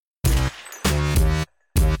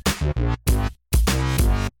G'day,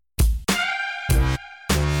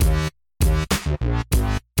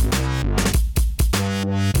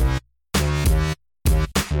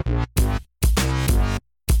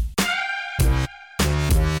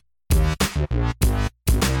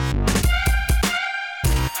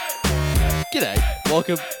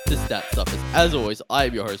 welcome to Stat Stuffers. As always, I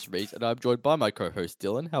am your host, Reese, and I'm joined by my co-host,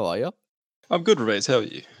 Dylan. How are you? I'm good, Reese. How are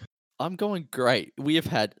you? I'm going great. We have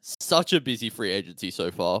had such a busy free agency so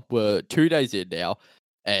far. We're 2 days in now,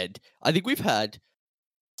 and I think we've had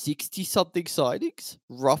 60-something signings,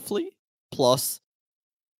 roughly, plus,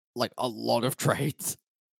 like, a lot of trades.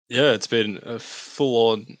 Yeah, it's been a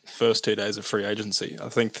full-on first 2 days of free agency. I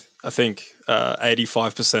think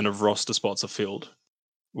 85% of roster spots are filled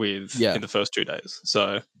Yeah. in the first 2 days.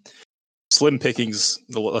 So slim pickings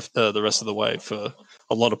the rest of the way for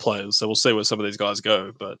a lot of players. So we'll see where some of these guys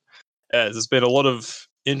go. But yeah, there's been a lot of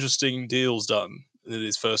interesting deals done in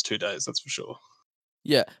these first 2 days. That's for sure.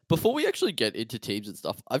 Yeah, before we actually get into teams and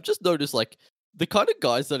stuff, I've just noticed, like, the kind of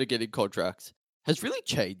guys that are getting contracts has really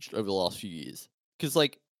changed over the last few years. Because,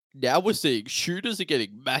 like, now we're seeing shooters are getting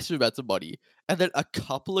massive amounts of money, and then a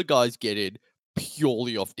couple of guys get in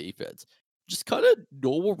purely off defense. Just kind of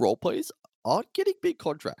normal role players aren't getting big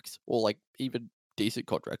contracts, or, like, even decent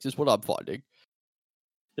contracts, is what I'm finding.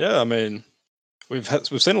 Yeah, I mean, we've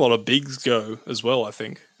seen a lot of bigs go as well, I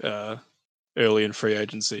think. Early in free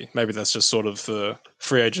agency. Maybe that's just sort of the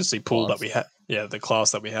free agency pool that we had. Yeah, the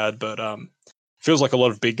class that we had. But feels like a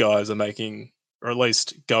lot of big guys are making, or at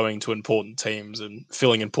least going to important teams and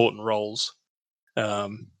filling important roles,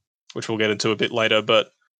 which we'll get into a bit later.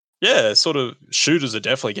 But yeah, sort of shooters are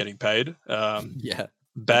definitely getting paid. Yeah.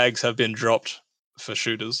 Bags have been dropped for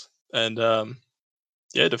shooters, and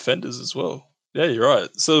yeah, defenders as well. Yeah, you're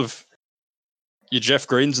right. Sort of your Jeff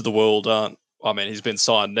Greens of the world aren't. I mean, he's been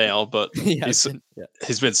signed now, but he's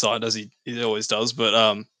been signed as he always does.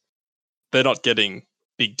 But they're not getting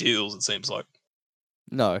big deals. It seems like.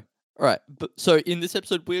 No. All right. But so in this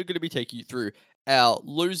episode, we're going to be taking you through our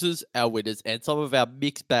losers, our winners, and some of our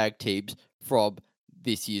mixed bag teams from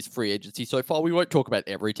this year's free agency so far. We won't talk about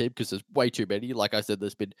every team because there's way too many. Like I said,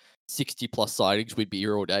 there's been 60 plus signings. We'd be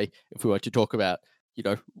here all day if we were to talk about,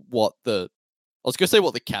 what the. I was going to say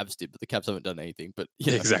what the Cavs did, but the Cavs haven't done anything. But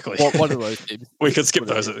exactly, one of those teams. We could skip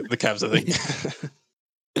those. The Cavs, I think.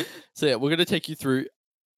 So yeah, we're going to take you through,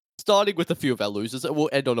 starting with a few of our losers, and we'll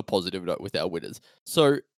end on a positive note with our winners.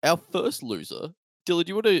 So our first loser, Dylan, do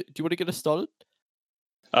you want to get us started?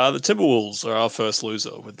 The Timberwolves are our first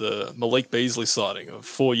loser with the Malik Beasley signing of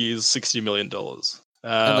 4 years, $60 million.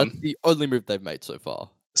 And that's the only move they've made so far.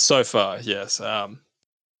 So far, yes.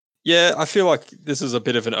 Yeah, I feel like this is a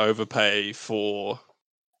bit of an overpay for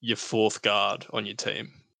your fourth guard on your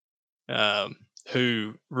team,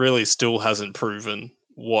 who really still hasn't proven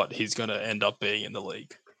what he's going to end up being in the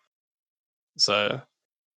league. So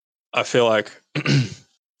I feel like,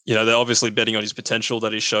 they're obviously betting on his potential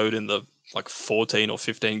that he showed in the 14 or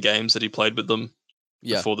 15 games that he played with them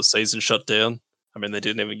before the season shut down. I mean, they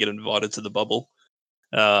didn't even get invited to the bubble.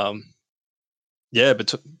 But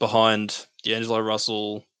behind D'Angelo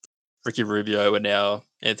Russell, Ricky Rubio, and now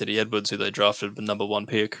Anthony Edwards, who they drafted the number 1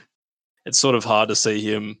 pick, it's sort of hard to see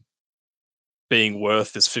him being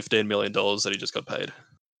worth this $15 million that he just got paid.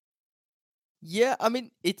 Yeah, I mean,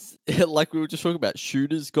 it's like we were just talking about.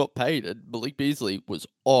 Shooters got paid, and Malik Beasley was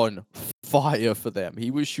on fire for them. He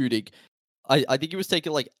was shooting, I think he was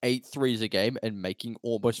taking like 8 threes a game and making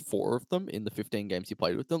almost 4 of them in the 15 games he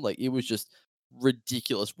played with them. Like, it was just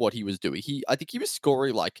ridiculous what he was doing. I think he was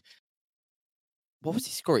scoring like, what was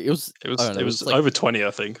he scoring? It was like, over 20,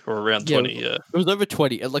 I think, or around 20. Yeah, it was over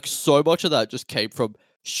 20, and like so much of that just came from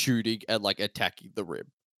shooting and like attacking the rim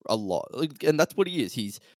a lot. Like, and that's what he is.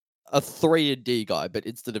 He's a 3-and-D guy, but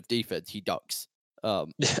instead of defense, he dunks.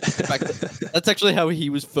 In fact, that's actually how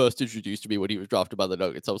he was first introduced to me when he was drafted by the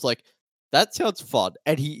Nuggets. I was like, that sounds fun,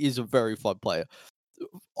 and he is a very fun player.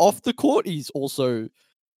 Off the court, he's also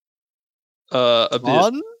a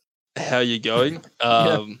fun. Bit. How you going?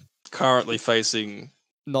 Currently facing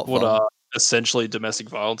what are essentially domestic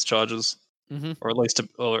violence charges, or at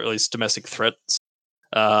least domestic threats.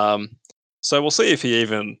 So we'll see if he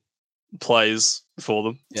even plays for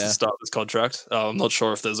them to start this contract. I'm not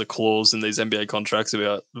sure if there's a clause in these NBA contracts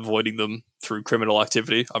about avoiding them through criminal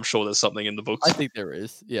activity. I'm sure there's something in the books. I think there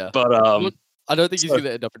is, yeah. But I don't think he's going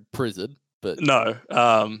to end up in prison. But no,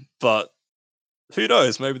 but who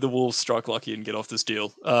knows? Maybe the Wolves strike lucky and get off this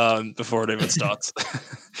deal before it even starts.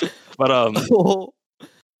 But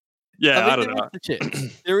yeah, I don't know.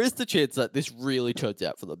 There is the chance that this really turns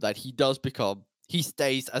out for them, that he does become he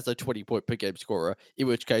stays as a 20-point per game scorer, in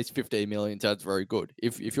which case 15 million sounds very good.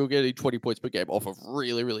 If you're getting 20 points per game off of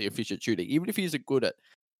really, really efficient shooting, even if he isn't good at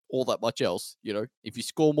all that much else, if you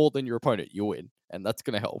score more than your opponent, you win, and that's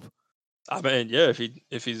going to help. I mean, yeah,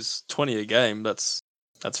 if he's 20 a game, that's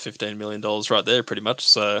 $15 million right there, pretty much.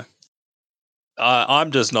 So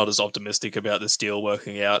I'm just not as optimistic about this deal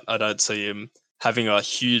working out. I don't see him having a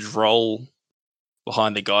huge role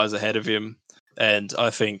behind the guys ahead of him. And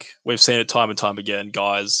I think we've seen it time and time again,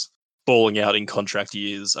 guys balling out in contract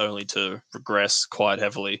years only to regress quite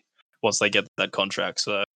heavily once they get that contract.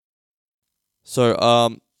 So,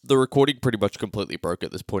 the recording pretty much completely broke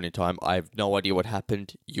at this point in time. I have no idea what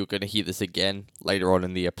happened. You're going to hear this again later on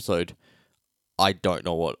in the episode. I don't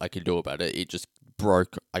know what I can do about it. It just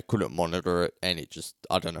broke. I couldn't monitor it, and it just,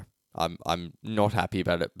 I don't know. I'm not happy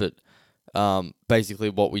about it, but basically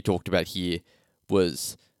what we talked about here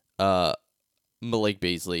was Malik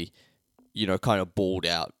Beasley, kind of balled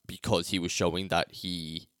out because he was showing that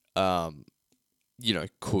he,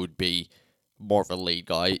 could be more of a lead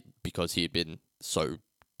guy because he had been so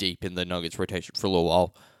deep in the Nuggets rotation for a little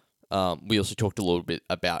while. We also talked a little bit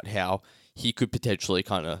about how he could potentially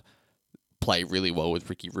kind of play really well with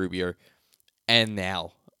Ricky Rubio. And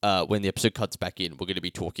now, when the episode cuts back in, we're going to be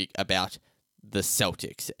talking about the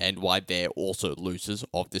Celtics and why they're also losers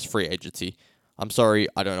of this free agency. I'm sorry,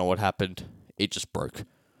 I don't know what happened. It just broke.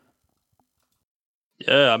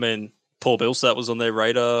 Yeah, I mean, Paul Millsap was on their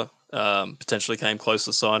radar. Potentially came close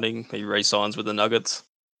to signing. He re-signs with the Nuggets.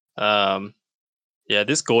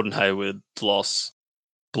 This Gordon Hayward loss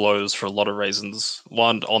blows for a lot of reasons.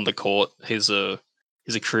 One, on the court, he's a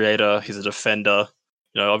creator. He's a defender.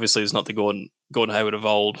 Obviously he's not the Gordon Hayward of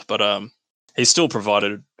old, but he's still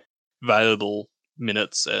provided valuable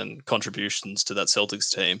minutes and contributions to that Celtics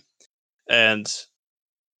team. And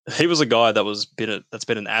he was a guy that's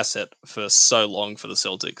been an asset for so long for the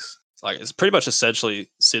Celtics. Like, it's pretty much essentially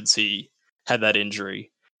since he had that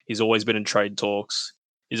injury, he's always been in trade talks.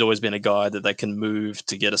 He's always been a guy that they can move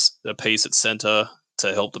to get a piece at center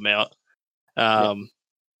to help them out.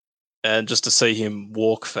 And just to see him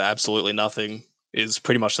walk for absolutely nothing is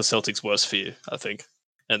pretty much the Celtics' worst fear, I think,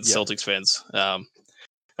 and Celtics fans.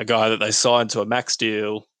 A guy that they signed to a max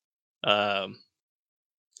deal, and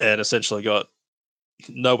essentially got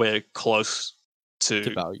nowhere close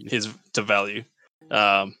to value.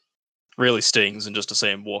 Really stings, and just to see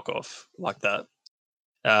him walk off like that.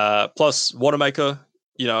 Plus, Wanamaker.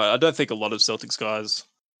 I don't think a lot of Celtics guys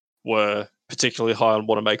were particularly high on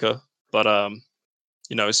Wanamaker, but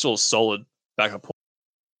he's still a solid backup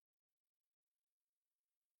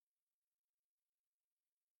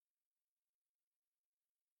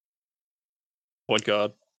point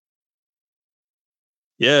guard.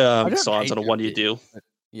 Yeah, signs on a 1-year deal.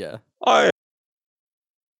 Yeah.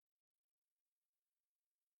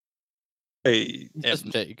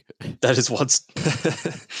 Just big. That is what's.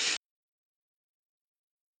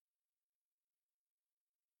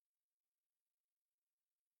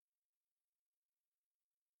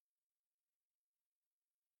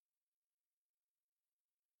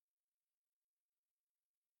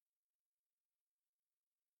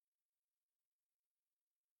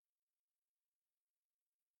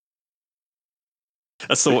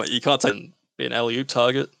 That's the way you can't be an alley-oop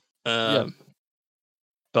target.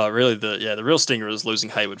 But really, the real stinger is losing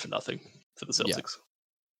Hayward for nothing for the Celtics.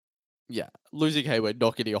 Yeah, losing Hayward,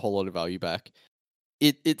 not getting a whole lot of value back.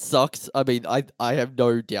 It sucks. I mean, I have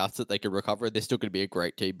no doubts that they can recover. They're still going to be a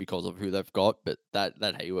great team because of who they've got. But that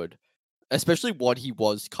Hayward, especially when he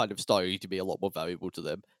was kind of starting to be a lot more valuable to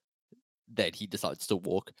them, then he decides to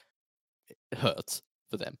walk. It hurts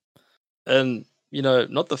for them. And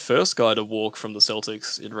not the first guy to walk from the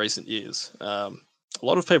Celtics in recent years. A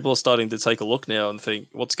lot of people are starting to take a look now and think,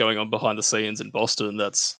 what's going on behind the scenes in Boston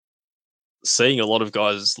that's seeing a lot of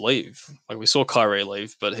guys leave. Like, we saw Kyrie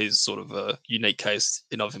leave, but he's sort of a unique case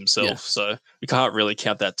in of himself. So we can't really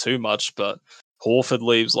count that too much. But Horford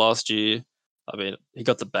leaves last year. I mean, he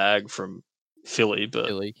got the bag from Philly, but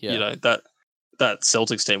that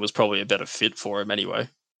Celtics team was probably a better fit for him anyway.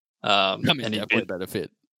 Definitely a better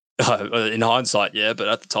fit. In hindsight, yeah, but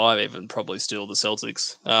at the time, even probably still the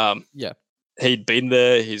Celtics. He'd been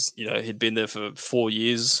there. He'd been there for 4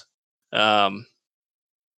 years. I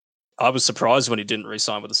was surprised when he didn't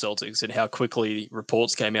re-sign with the Celtics and how quickly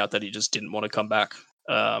reports came out that he just didn't want to come back.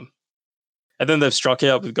 And then they've struck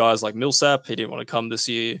out with guys like Millsap. He didn't want to come this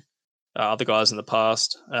year. Other guys in the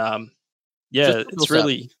past. It's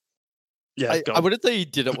really. Yeah, I wouldn't say he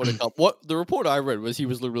didn't want to come. What the report I read was he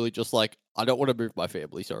was literally just like, I don't want to move my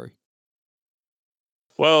family. Sorry.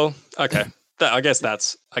 Well, okay, I guess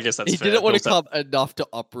that's He fair. didn't want to Built up- come enough to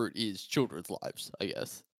uproot his children's lives, I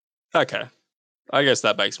guess. Okay, I guess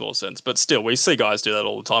that makes more sense. But still, we see guys do that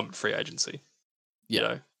all the time in free agency. You Yeah.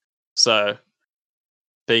 know, so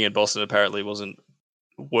being in Boston apparently wasn't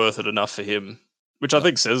worth it enough for him, which I No.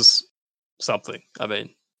 think says something. I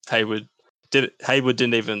mean, Hayward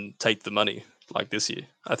didn't even take the money like this year.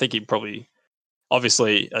 I think he probably,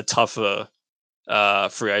 obviously, a tougher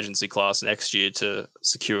free agency class next year to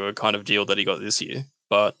secure a kind of deal that he got this year.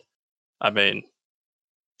 But I mean,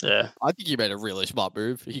 yeah, I think he made a really smart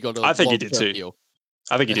move. He got a I think he did long-term too. deal.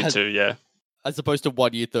 I think he did too. Yeah, As opposed to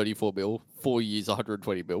 1 year 34 mil, 4 years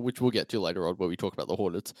 120 mil, which we'll get to later on when we talk about the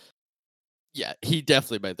Hornets. Yeah, he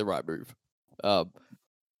definitely made the right move. yeah,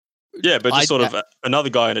 but just I sort da- of another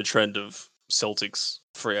guy in a trend of Celtics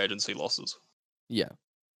free agency losses. Yeah,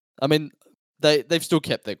 I mean they've still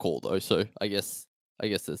kept their call though, so I guess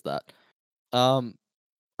there's that. All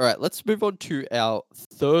right, let's move on to our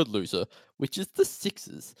third loser, which is the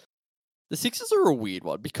Sixers. The Sixers are a weird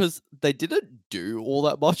one because they didn't do all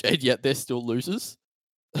that much, and yet they're still losers.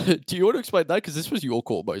 Do you want to explain that? Because this was your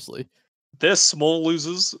call mostly. They're small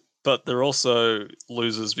losers, but they're also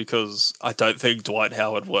losers because I don't think Dwight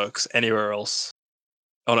Howard works anywhere else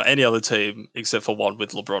on any other team except for one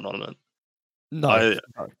with LeBron on it. No,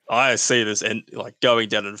 I see this like going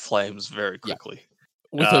down in flames very Yeah. quickly.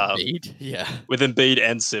 with Embiid, yeah. With Embiid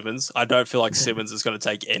and Simmons, I don't feel like Simmons is going to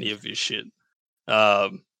take any of his shit.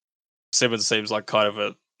 Simmons seems like kind of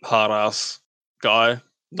a hard ass guy,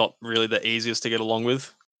 not really the easiest to get along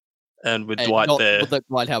with. And with Dwight not there, that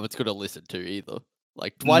Dwight Howard's going to listen to either.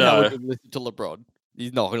 Like Dwight Howard would listen to LeBron.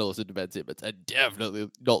 He's not going to listen to Ben Simmons, and definitely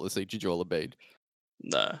not listening to Joel Embiid.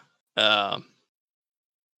 no.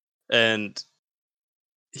 And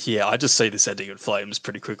yeah, I just see this ending in flames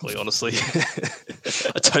pretty quickly, honestly.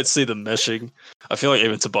 I don't see them meshing. I feel like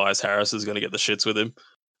even Tobias Harris is going to get the shits with him.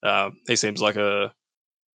 He seems like a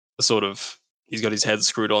sort of, he's got his head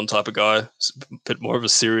screwed on type of guy, a bit more of a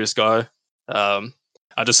serious guy.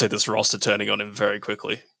 I just see this roster turning on him very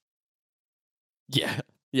quickly.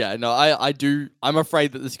 Yeah, no, I do. I'm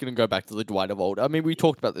afraid that this is going to go back to the Dwight of old. I mean, we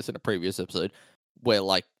talked about this in a previous episode where,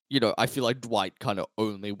 like, I feel like Dwight kind of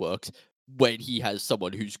only works when he has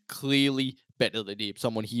someone who's clearly better than him,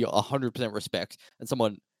 someone he 100% respects, and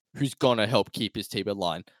someone who's going to help keep his team in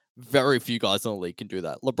line. Very few guys in the league can do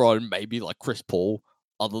that. LeBron, maybe like Chris Paul,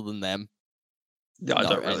 other than them. Yeah, I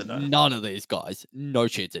don't really know. None of these guys. No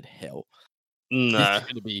chance in hell. No. This is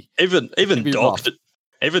going to be even Doc. rough.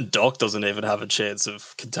 Even Doc doesn't even have a chance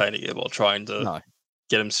of containing him or trying to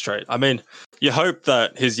get him straight. I mean, you hope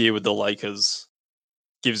that his year with the Lakers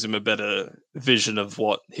gives him a better vision of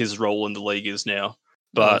what his role in the league is now.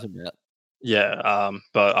 But yeah,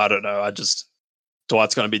 but I don't know.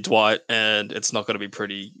 Dwight's going to be Dwight, and it's not going to be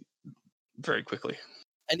pretty very quickly.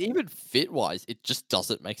 And even fit wise, it just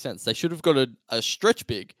doesn't make sense. They should have got a stretch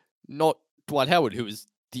big, not Dwight Howard, who is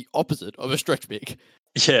the opposite of a stretch big.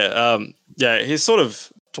 Yeah, he's sort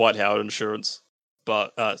of Dwight Howard insurance,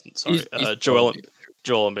 but sorry, Joel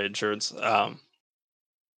Embiid insurance.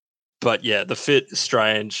 But yeah, the fit is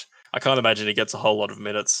strange. I can't imagine he gets a whole lot of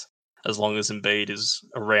minutes as long as Embiid is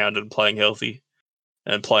around and playing healthy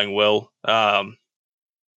and playing well.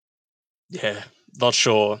 Yeah, not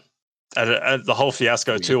sure. And the whole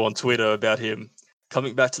fiasco too on Twitter about him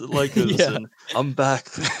coming back to the Lakers and I'm back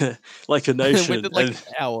like a nation. Within like an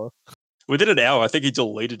hour. Within an hour, I think he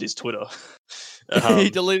deleted his Twitter. He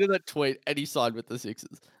deleted that tweet and he signed with the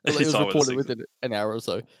Sixers. It was reported within an hour or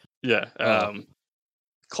so. Yeah.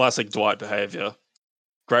 Classic Dwight behavior.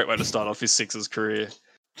 Great way to start off his Sixers career.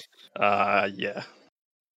 Yeah.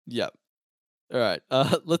 Yep. All right.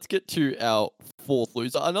 Let's get to our fourth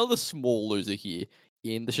loser. Another small loser here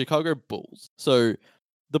in the Chicago Bulls. So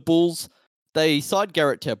the Bulls, they signed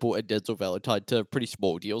Garrett Temple and Denzel Valentine to pretty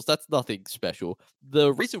small deals. That's nothing special.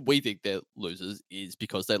 The reason we think they're losers is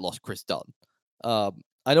because they lost Chris Dunn.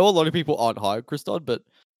 I know a lot of people aren't high on Chris Dunn, but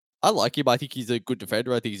I like him. I think he's a good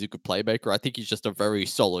defender. I think he's a good playmaker. I think he's just a very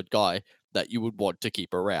solid guy that you would want to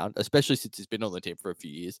keep around, especially since he's been on the team for a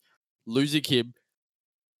few years. Losing him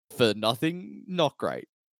for nothing, not great.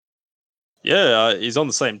 Yeah, he's on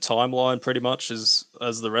the same timeline pretty much as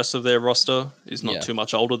the rest of their roster. He's not too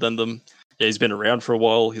much older than them. Yeah, he's been around for a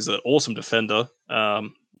while. He's an awesome defender.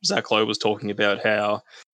 Zach Lowe was talking about how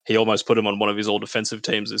he almost put him on one of his all defensive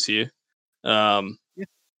teams this year.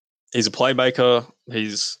 He's a playmaker.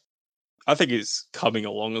 I think he's coming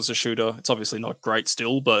along as a shooter. It's obviously not great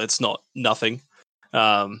still, but it's not nothing.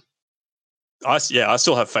 I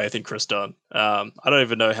still have faith in Chris Dunn. I don't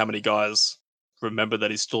even know how many guys remember that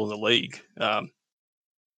he's still in the league. I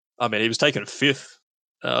mean, he was taken fifth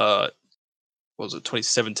what was it,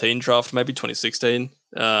 2017 draft, maybe 2016,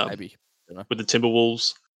 Maybe. Dunno. with the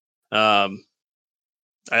Timberwolves.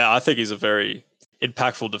 I think he's a very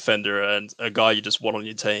impactful defender and a guy you just want on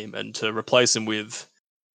your team. And to replace him with,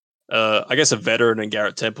 I guess, a veteran in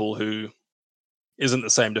Garrett Temple who isn't the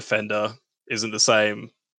same defender, isn't the same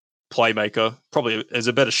playmaker, probably is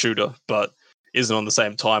a better shooter, but isn't on the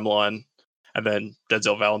same timeline. And then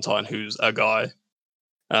Denzel Valentine, who's a guy.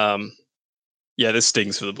 Yeah, this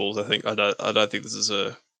stings for the Bulls. I think I don't think this is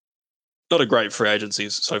not a great free agency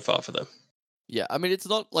so far for them. Yeah, I mean, it's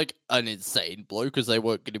not like an insane blow because they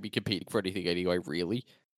weren't going to be competing for anything anyway, really.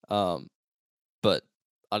 But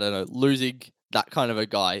I don't know, losing that kind of a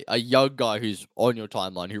guy, a young guy who's on your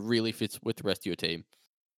timeline, who really fits with the rest of your team,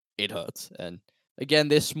 it hurts. And again,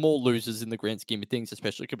 they're small losers in the grand scheme of things,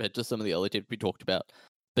 especially compared to some of the other teams we talked about.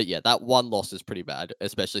 But yeah, that one loss is pretty bad,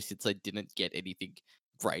 especially since they didn't get anything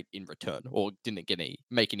great in return or didn't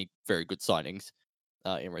make any very good signings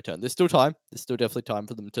in return. There's still time. There's still definitely time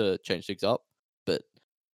for them to change things up. But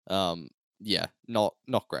yeah, not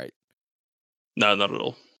great. No, not at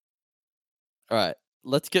all. All right,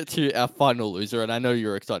 let's get to our final loser, and I know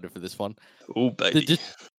you're excited for this one. Oh, baby.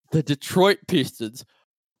 The Detroit Pistons.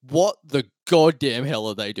 What the goddamn hell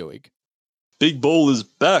are they doing? Big Ball is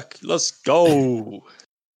back. Let's go.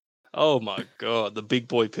 Oh my god, the big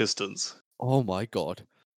boy Pistons. Oh my god.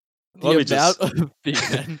 Let me just of big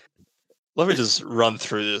men. let me just run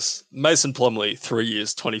through this. Mason Plumlee, 3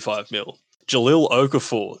 years, 25 mil. Jahlil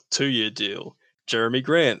Okafor, 2-year deal. Jeremy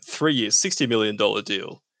Grant, 3 years, $60 million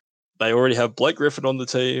deal. They already have Blake Griffin on the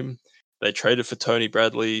team. They traded for Tony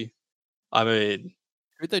Bradley. I mean,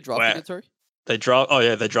 Who'd they draft again, sorry? they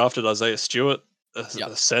drafted Isaiah Stewart,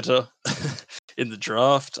 a center, in the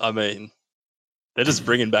draft. I mean, they're just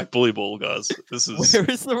bringing back bully ball, guys. This is Where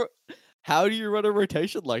is how do you run a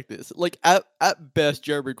rotation like this? Like at best,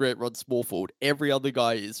 Jeremy Grant runs small forward. Every other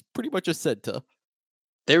guy is pretty much a center.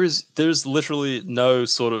 there's literally no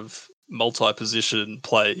sort of multi-position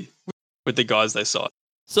play with the guys they signed.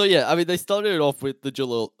 So yeah, I mean they started it off with the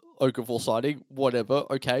Jahlil Okafor signing. Whatever,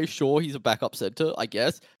 okay, sure, he's a backup center, I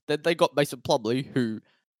guess. Then they got Mason Plumlee, who,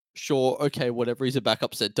 sure, okay, whatever, he's a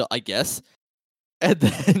backup center, I guess. And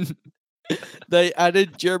then they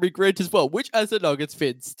added Jeremy Grant as well, which as a Nuggets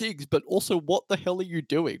fan stings, but also what the hell are you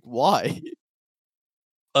doing? Why?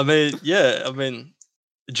 I mean,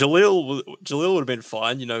 Jahlil would have been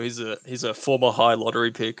fine. You know, he's a former high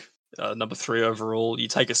lottery pick, number 3 overall. You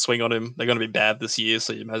take a swing on him. They're going to be bad this year,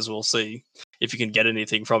 so you may as well see if you can get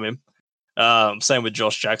anything from him. Same with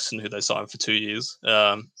Josh Jackson, who they signed for 2 years.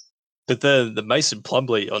 But then the Mason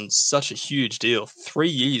Plumlee on such a huge deal, 3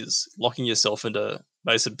 years, locking yourself into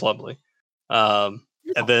Mason Plumlee.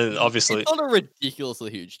 And then obviously it's not a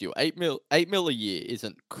ridiculously huge deal. 8 mil a year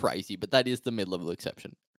isn't crazy, but that is the mid-level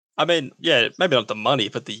exception. I mean, yeah, maybe not the money,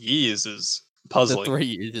 but the years is puzzling. The 3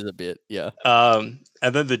 years is a bit, yeah. And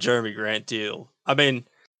then the Jeremy Grant deal. I mean,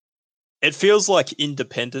 it feels like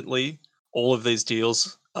independently, all of these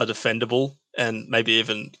deals are defendable and maybe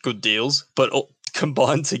even good deals, but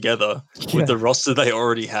combined together with the roster they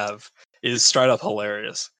already have is straight up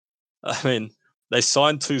hilarious. I mean, they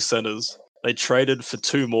signed 2 centers, they traded for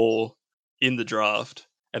 2 more in the draft,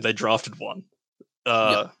 and they drafted 1.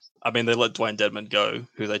 I mean, they let Dwayne Dedman go,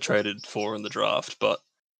 who they traded for in the draft, but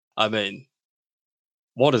I mean,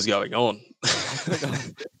 what is going on?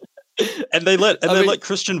 And they let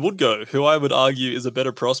Christian Wood go, who I would argue is a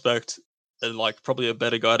better prospect and like probably a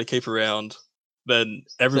better guy to keep around than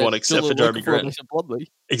everyone except for Jeremy Grant.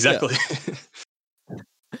 Exactly. Yeah.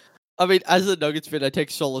 I mean, as a Nuggets fan, I take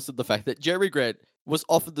solace in the fact that Jeremy Grant was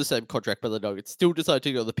offered the same contract by the Nuggets, still decided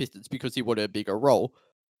to go to the Pistons because he wanted a bigger role.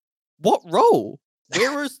 What role?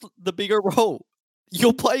 Where is the bigger role?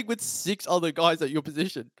 You're playing with 6 other guys at your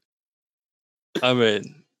position. I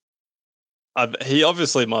mean, he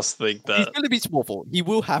obviously must think that he's going to be small forward. He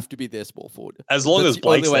will have to be their small forward. As long as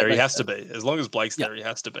Blake's there, he has to be. As long as Blake's there, he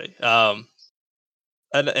has to be. And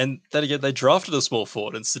then again, they drafted a small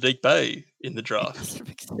forward and Sadiq Bey in the draft.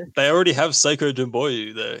 They already have Sekou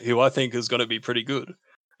Doumbouya there, who I think is going to be pretty good.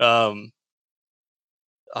 I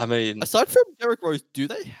mean, aside from Derrick Rose, do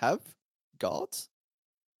they have guards?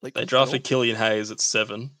 Like they drafted Killian Hayes at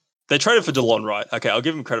 7. They traded for DeLon Wright. Okay, I'll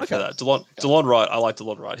give him credit for that. DeLon Wright, I like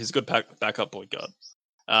DeLon Wright. He's a good backup point guard.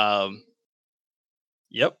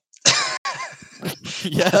 Yep.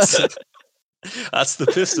 Yeah. That's the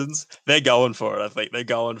Pistons. They're going for it, I think.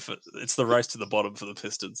 It's the race to the bottom for the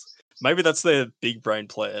Pistons. Maybe that's their big brain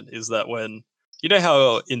plan, is that when, you know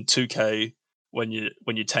how in 2K, when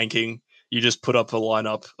you're tanking, you just put up a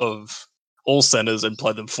lineup of all centers and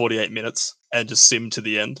play them 48 minutes and just sim to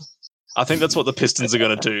the end? I think that's what the Pistons are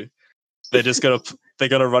going to do. they're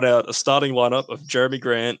gonna run out a starting lineup of Jeremy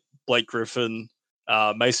Grant, Blake Griffin,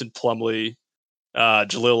 Mason Plumlee,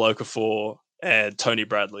 Jaleel Okafor, and Tony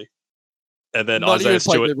Bradley, and then Isaiah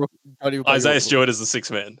Stewart is the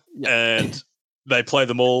sixth man, and they play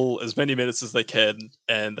them all as many minutes as they can,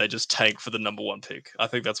 and they just tank for the number one pick. I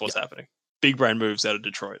think that's what's happening. Big brain moves out of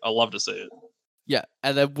Detroit. I love to see it. Yeah,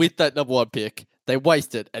 and then with that number one pick, they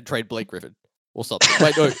waste it and trade Blake Griffin or something.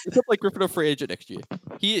 Wait, no, is Blake Griffin a free agent next year?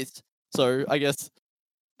 He is. So I guess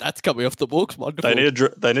that's coming off the books. Wonderful. They need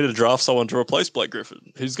to draft someone to replace Blake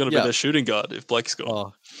Griffin. Who's going to be their shooting guard if Blake's gone?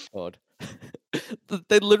 Oh, God.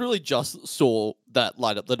 They literally just saw that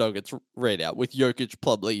lineup the Nuggets ran out with Jokic,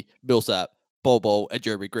 Plumlee, Millsap, Bol, and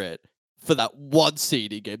Jeremy Grant for that one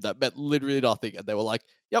seeding game that meant literally nothing. And they were like,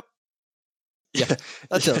 yep. Yeah,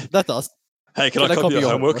 that's us. Hey, can I copy your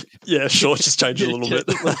homework? Yeah, sure. Just change it a little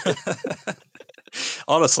bit.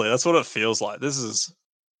 Honestly, that's what it feels like. This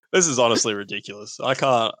is honestly ridiculous.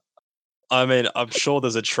 I mean, I'm sure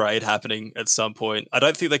there's a trade happening at some point. I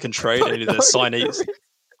don't think they can trade any of their signees.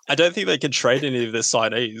 I don't think they can trade any of their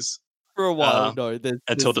signees for a while. No,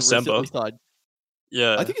 until December.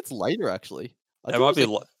 Yeah, I think it's later actually. It might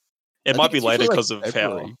be later because of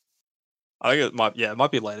February. how. I think it might. Yeah, it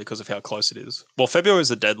might be later because of how close it is. Well, February is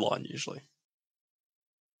the deadline usually.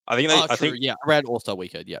 I think around All-Star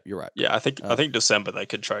weekend. Yeah, you're right. Yeah, I think December they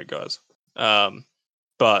could trade guys.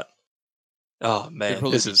 But oh man,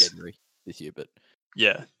 this is January this year. But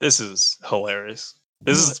yeah, this is hilarious.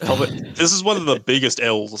 This is one of the biggest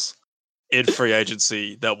L's in free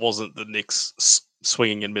agency that wasn't the Knicks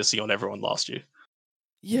swinging and missing on everyone last year.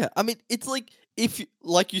 Yeah, I mean, it's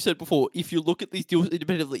like you said before, if you look at these deals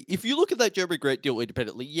independently, if you look at that Jeremy Grant deal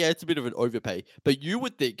independently, yeah, it's a bit of an overpay. But you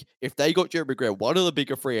would think if they got Jeremy Grant, one of the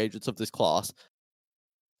bigger free agents of this class,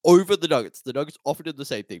 over the Nuggets offered him the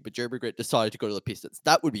same thing, but Jeremy Grant decided to go to the Pistons.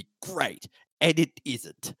 That would be great, and it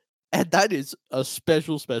isn't. And that is a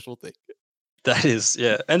special, special thing. That is,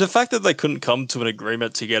 yeah. And the fact that they couldn't come to an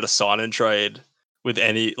agreement to get a sign and trade with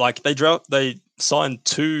any, like they signed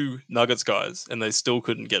 2 Nuggets guys and they still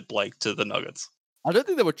couldn't get Blake to the Nuggets. I don't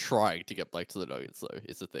think they were trying to get Blake to the Nuggets, though,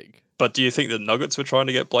 is the thing. But do you think the Nuggets were trying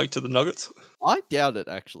to get Blake to the Nuggets? I doubt it,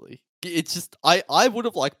 actually. It's just, I would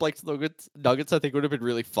have liked Blake to the Nuggets. I think would have been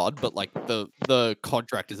really fun, but like the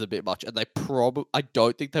contract is a bit much, and I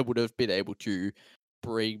don't think they would have been able to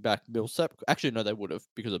bring back Millsap. Actually, no, they would have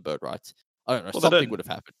because of bird rights. I don't know. Well, something would have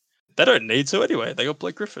happened. They don't need to anyway. They got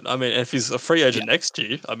Blake Griffin. I mean, if he's a free agent next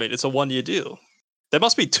year, I mean, it's a 1-year deal. There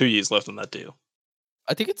must be 2 years left on that deal.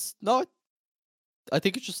 I think it's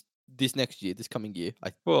just this next year, this coming year.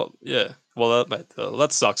 Well, yeah. Well,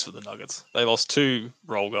 that sucks for the Nuggets. They lost 2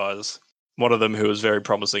 role guys. One of them who was very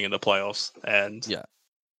promising in the playoffs, and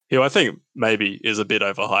who I think maybe is a bit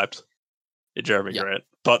overhyped, Jeremy Grant.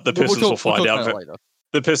 But the Pistons will find out later.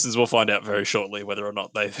 The Pistons will find out very shortly whether or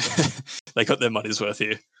not they got their money's worth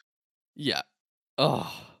here. Yeah.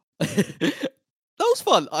 Oh, that was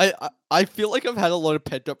fun. I feel like I've had a lot of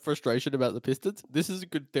pent up frustration about the Pistons. This is a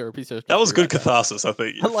good therapy session. That was good catharsis, I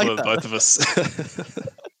think, for both of us.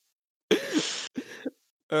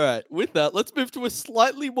 All right. With that, let's move to a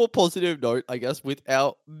slightly more positive note, I guess, with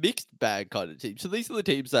our mixed bag kind of team. So these are the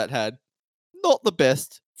teams that had not the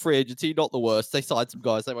best free agency, not the worst. They signed some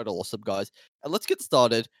guys, they might have lost some guys. And let's get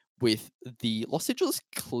started with the Los Angeles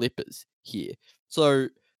Clippers here. So,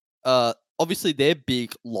 obviously, their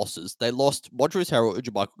big losses. They lost Montrezl Harrell and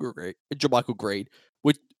JaMychal Green.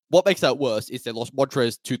 Which, what makes that worse is they lost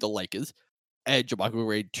Montrezl to the Lakers and JaMychal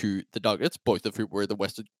Green to the Nuggets, both of whom were in the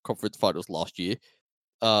Western Conference Finals last year.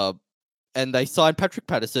 And they signed Patrick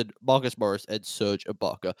Patterson, Marcus Morris, and Serge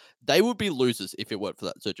Ibaka. They would be losers if it weren't for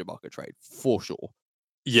that Serge Ibaka trade, for sure.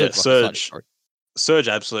 Yeah, Serge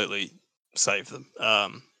absolutely saved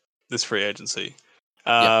them. This free agency.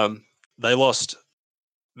 They lost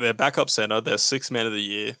their backup center, their 6th man of the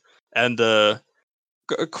year, and a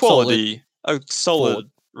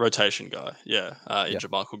solid rotation guy. In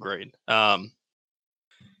JaMychal Green.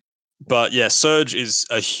 But yeah, Serge is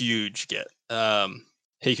a huge get.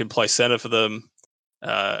 He can play center for them.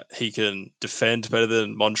 He can defend better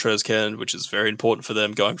than Montrezl can, which is very important for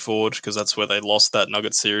them going forward because that's where they lost that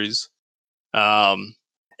Nugget series. Even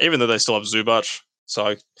though they still have Zubac,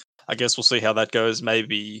 so I guess we'll see how that goes.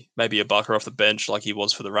 Maybe Ibaka off the bench like he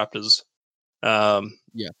was for the Raptors.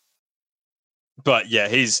 But yeah,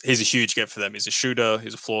 he's a huge get for them. He's a shooter.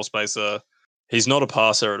 He's a floor spacer. He's not a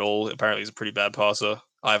passer at all. Apparently, he's a pretty bad passer.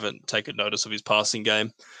 I haven't taken notice of his passing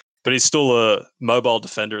game, but he's still a mobile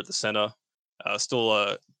defender at the center. Still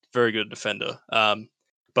a very good defender.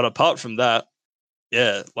 But apart from that,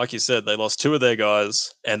 yeah, like you said, they lost two of their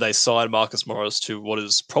guys, and they signed Marcus Morris to what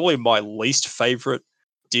is probably my least favorite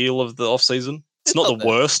deal of the offseason. It's not up the there.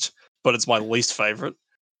 worst, but it's my least favorite.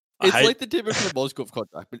 It's like the typical Mozgov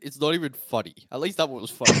contract, but it's not even funny. At least that one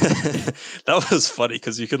was funny. That was funny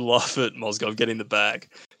because you could laugh at Mozgov getting the bag.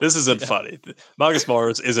 This isn't Yeah. funny. Marcus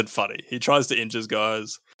Morris isn't funny. He tries to injure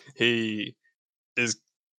guys. He is.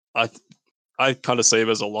 I kind of see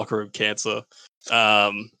him as a locker room cancer.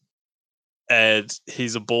 And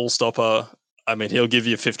he's a ball stopper. I mean, he'll give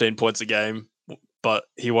you 15 points a game, but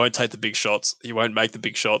he won't take the big shots. He won't make the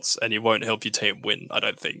big shots, and he won't help your team win, I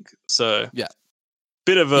don't think. So, Yeah.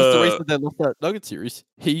 bit of He's the a. reason they lost that Nugget series.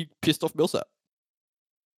 He pissed off Millsap.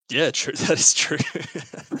 Yeah, true. That is true.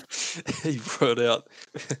 He brought out.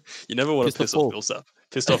 You never want to piss off Millsap.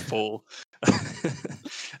 Pissed off Paul.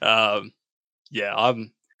 Yeah,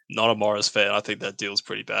 I'm not a Morris fan. I think that deal's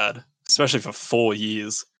pretty bad, especially for 4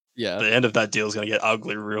 years. Yeah. The end of that deal is going to get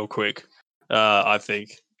ugly real quick. I think.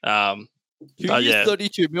 2 but years, yeah,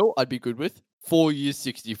 32 mil, I'd be good with. 4 years,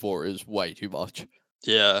 64 is way too much.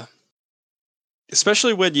 yeah.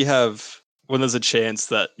 Especially when there's a chance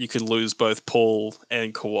that you could lose both Paul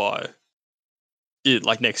and Kawhi,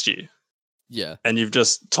 like next year, Yeah. and you've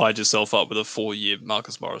just tied yourself up with a 4-year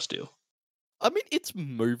Marcus Morris deal. I mean, it's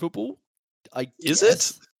movable. Is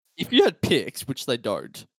guess. it? If you had picks, which they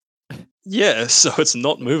don't. Yeah, so it's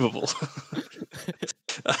not movable.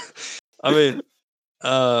 I mean,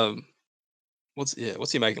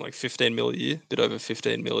 what's he making, like 15 mil a year? Bit over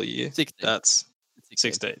 15 mil a year. 16. That's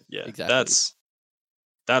 16. Yeah, Exactly.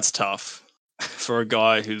 That's tough for a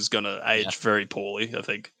guy who's gonna age very poorly, I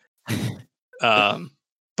think.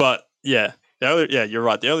 But yeah, you're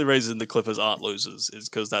right. The only reason the Clippers aren't losers is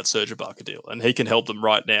because that Serge Ibaka deal, and he can help them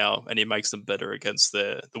right now, and he makes them better against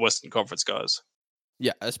the Western Conference guys.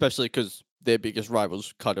 Yeah, especially because their biggest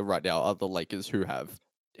rivals kind of right now are the Lakers, who have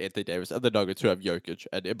Anthony Davis, and the Nuggets, who have Jokic,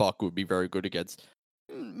 and Ibaka would be very good against.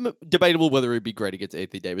 Debatable whether he'd be great against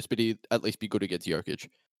Anthony Davis, but he'd at least be good against Jokic.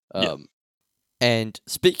 Yeah. And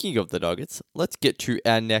speaking of the Nuggets, let's get to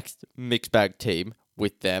our next mixed bag team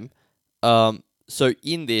with them. So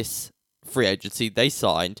in this free agency, they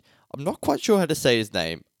signed. I'm not quite sure how to say his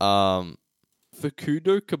name. Facundo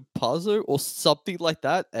Campazzo or something like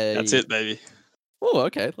that. That's it, baby. Oh,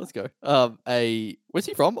 okay, let's go. Where's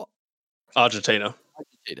he from? Argentina.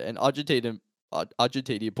 An Argentinian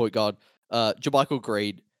point guard. JaMychal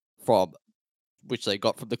Green from which they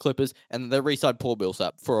got from the Clippers, and they re-signed Paul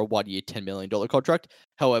Millsap for a 1-year, $10 million contract.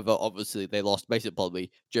 However, obviously they lost Mason Plumlee,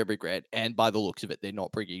 Jeremy Grant, and by the looks of it, they're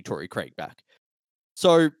not bringing Torrey Craig back.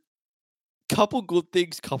 So, couple good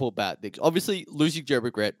things, couple bad things. Obviously, losing Jeremy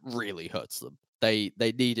Grant really hurts them. They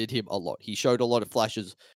needed him a lot. He showed a lot of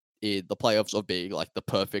flashes in the playoffs of being like the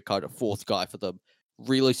perfect kind of fourth guy for them.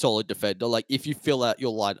 Really solid defender. Like if you fill out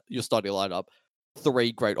your starting lineup,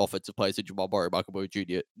 3 great offensive players in Jamal Murray, Michael Porter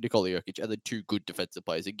Jr., Nikola Jokic, and then 2 good defensive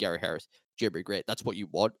players in Gary Harris, Jeremy Grant. That's what you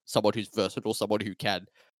want. Someone who's versatile, someone who can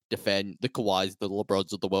defend the Kawhis, the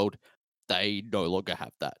LeBrons of the world. They no longer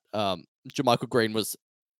have that. JaMychal Green was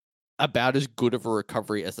about as good of a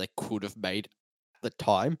recovery as they could have made at the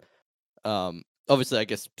time. Obviously, I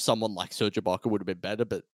guess someone like Serge Ibaka would have been better,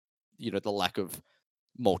 but the lack of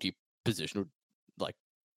multi-positional like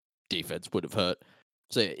defense would have hurt.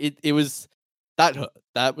 So it was that hurt.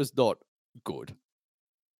 That was not good.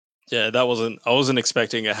 Yeah, I wasn't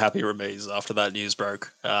expecting a happy Ramiz after that news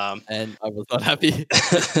broke. And I was not happy.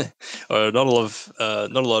 Not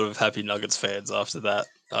a lot of happy Nuggets fans after that.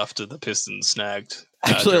 After the Pistons snagged.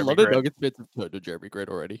 Actually, a lot of Grant. Nuggets fans have turned on Jeremy Grant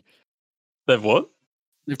already. They've what?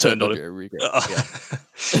 They've turned on Jeremy Grant. Yeah.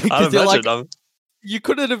 I'd imagine. Like, you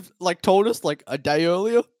couldn't have told us like a day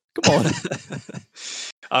earlier. Come on.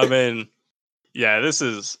 I mean, yeah,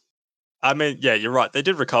 you're right. They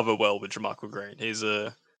did recover well with JaMychal Green. He's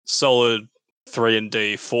a solid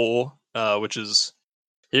 3-and-D 4, which is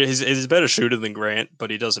he's a better shooter than Grant, but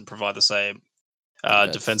he doesn't provide the same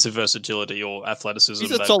defensive versatility or athleticism.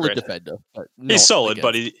 He's a solid defender. He's solid,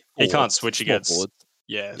 but he can't switch against forwards.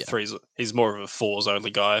 threes. He's more of a 4s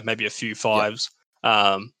only guy, maybe a few 5s.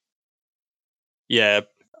 I'm iffy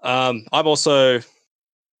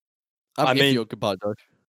on Campazzo.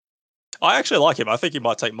 I actually like him. I think he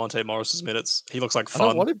might take Monte Morris's minutes. He looks like fun. I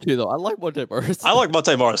don't want him to though. I like Monte Morris. I like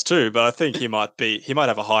Monte Morris too, but I think he might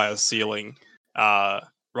have a higher ceiling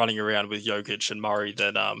running around with Jokic and Murray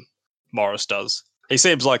than Morris does. He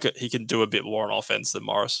seems like he can do a bit more on offense than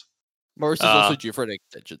Morris. Morris is also due for an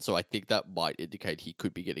extension, so I think that might indicate he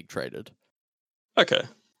could be getting traded. Okay,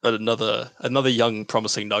 but another young,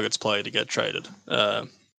 promising Nuggets player to get traded,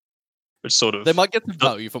 which sort of they might get some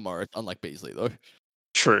value for Morris, unlike Beasley though.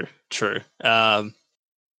 True.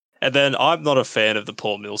 And then I'm not a fan of the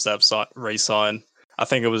Paul Millsap re-sign. I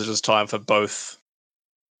think it was just time for both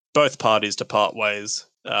parties to part ways.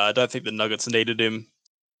 I don't think the Nuggets needed him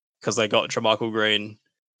because they got JaMychal Green,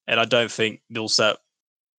 and I don't think Millsap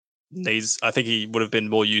needs. I think he would have been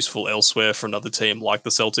more useful elsewhere for another team like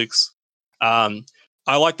the Celtics. I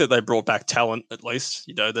like that they brought back talent at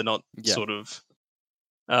least. They're not sort of.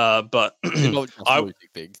 But They're not just losing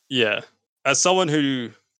things. Yeah, as someone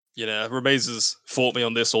who Ramiz has fought me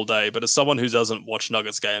on this all day, but as someone who doesn't watch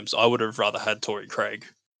Nuggets games, I would have rather had Torrey Craig,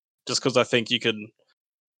 just because I think you can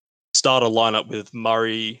start a lineup with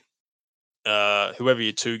Murray, whoever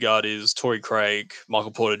your two guard is, Torrey Craig,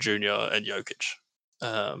 Michael Porter Jr., and Jokic.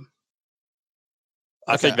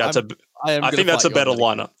 I think that's a better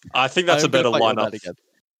lineup. I think that's a better lineup.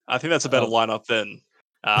 I think that's a better lineup than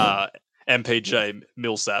MPJ,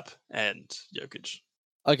 Millsap, and Jokic.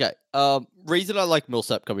 Okay. Reason I like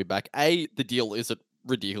Millsap coming back. The deal isn't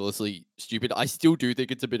ridiculously stupid. I still do think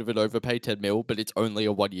it's a bit of an overpay, 10 mil, but it's only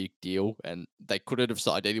a 1 year deal, and they couldn't have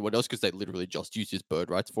signed anyone else because they literally just used his bird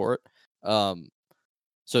rights for it.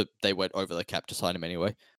 So they went over the cap to sign him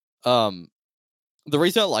anyway. The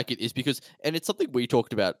reason I like it is because, and it's something we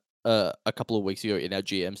talked about a couple of weeks ago in our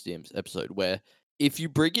GM Steams episode, where if you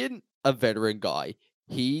bring in a veteran guy,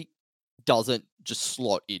 he doesn't just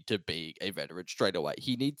slot into being a veteran straight away.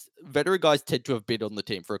 Veteran guys tend to have been on the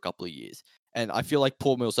team for a couple of years. And I feel like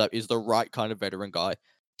Paul Millsap is the right kind of veteran guy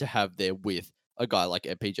to have there with a guy like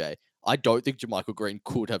MPJ. I don't think JaMychal Green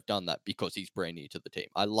could have done that because he's brand new to the team.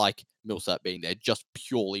 I like Millsap being there just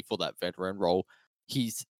purely for that veteran role.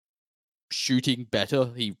 He's shooting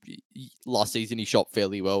better. Last season he shot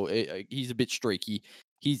fairly well. He's a bit streaky.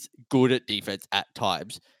 He's good at defense at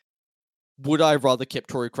times. Would I have rather kept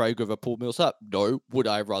Torrey Craig over Paul Millsap? No. Would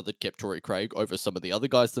I have rather kept Torrey Craig over some of the other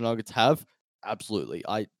guys the Nuggets have? Absolutely.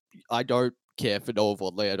 I don't care for Noah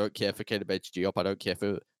Vonleh. I don't care for Keita Bates-Diop. I don't care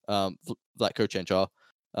for Vlatko Čančar.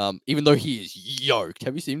 Even though he is yoked.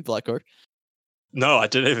 Have you seen Vlatko? No, I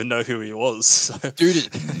didn't even know who he was. So. Dude is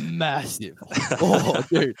massive. Oh,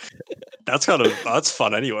 dude. That's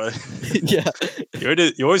fun anyway. Yeah.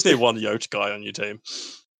 You always need one yoked guy on your team.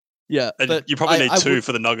 Yeah. And you probably need two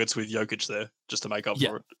for the Nuggets with Jokic there just to make up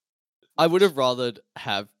for it. I would have rather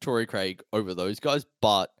have Torrey Craig over those guys,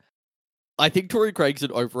 but I think Torrey Craig's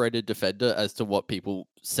an overrated defender as to what people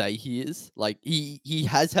say he is. Like, he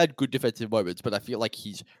has had good defensive moments, but I feel like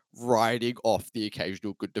he's riding off the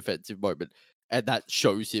occasional good defensive moment. And that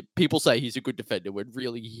shows him. People say he's a good defender when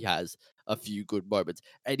really he has a few good moments.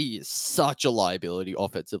 And he is such a liability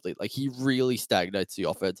offensively. Like, he really stagnates the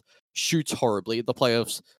offense, shoots horribly. In the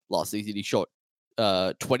playoffs last season, he shot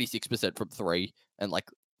 26% from three and like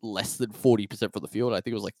less than 40% from the field. I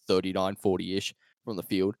think it was like 39, 40-ish from the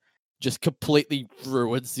field. Just completely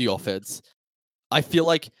ruins the offense. I feel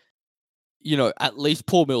like, at least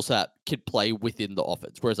Paul Millsap can play within the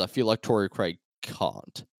offense, whereas I feel like Torrey Craig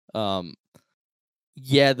can't.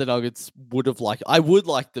 The Nuggets I would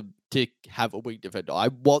like them to have a wing defender. I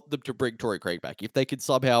want them to bring Torrey Craig back. If they could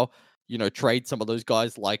somehow, trade some of those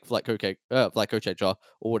guys like Vlatko Čančar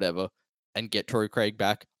or whatever and get Torrey Craig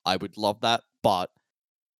back, I would love that. But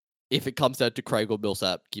if it comes down to Craig or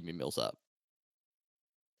Millsap, give me Millsap.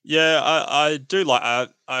 Yeah, I do like.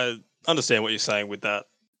 I understand what you're saying with that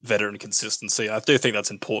veteran consistency. I do think that's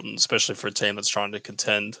important, especially for a team that's trying to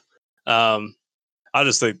contend. I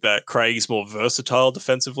just think that Craig's more versatile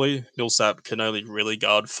defensively. Millsap can only really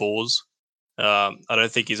guard fours. I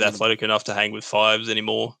don't think he's athletic enough to hang with fives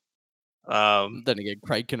anymore. Then again,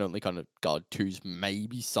 Craig can only kind of guard twos,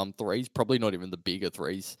 maybe some threes, probably not even the bigger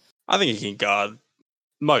threes. I think he can guard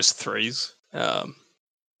most threes.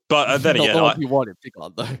 But then again, you want him to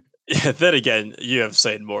guard though. Yeah, then again, you have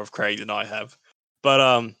seen more of Craig than I have. But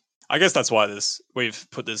I guess that's why we've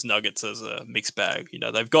put this Nuggets as a mixed bag.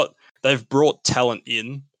 They've brought talent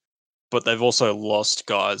in, but they've also lost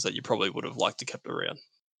guys that you probably would have liked to keep around.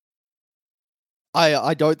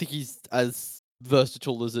 I don't think he's as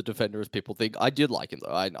versatile as a defender as people think. I did like him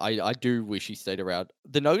though. I do wish he stayed around.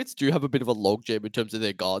 The Nuggets do have a bit of a logjam in terms of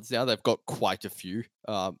their guards now. They've got quite a few.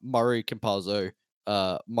 Murray, Campazzo,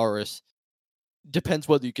 Morris. Depends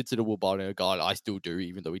whether you consider Will Barton a guard. I still do,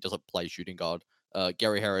 even though he doesn't play shooting guard.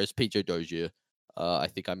 Gary Harris, PJ Dozier. I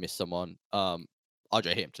think I missed someone.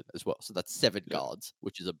 RJ Hampton as well. So that's 7 guards,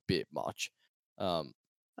 which is a bit much. I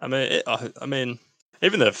mean,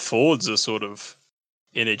 even their forwards are sort of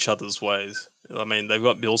in each other's ways. I mean, they've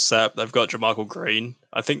got Millsap, they've got JaMychal Green.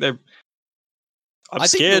 I think think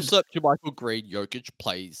Millsap, JaMychal Green, Jokic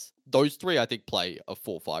plays. Those three, I think, play a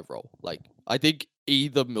 4-5 role. Like, I think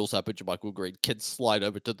either Millsap or JaMychal Green can slide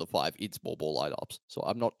over to the 5 in small ball lineups. So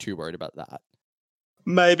I'm not too worried about that.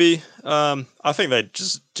 Maybe. I think they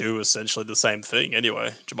just do essentially the same thing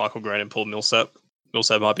anyway. Jermichael Green and Paul Millsap.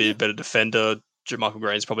 Millsap might be Yeah. a better defender. Jermichael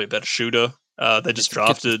Green is probably a better shooter. They Get just some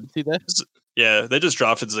drafted. consistency there. They just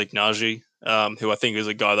drafted Zeke Nagy, who I think is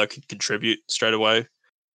a guy that could contribute straight away.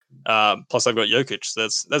 Plus, I've got Jokic. So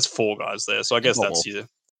that's four guys there. So I And guess Bol that's Bol. you.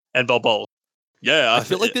 And Bol. Yeah, I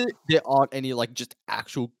feel like there aren't any like just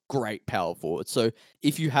actual great power forwards. So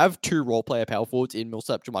if you have two role player power forwards in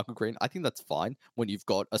Millsap, Jermichael Green, I think that's fine when you've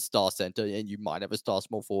got a star center and you might have a star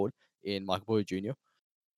small forward in Michael Porter Jr.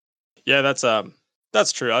 yeah,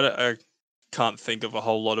 that's true. I can't think of a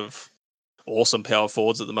whole lot of awesome power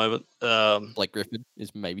forwards at the moment. Blake Griffin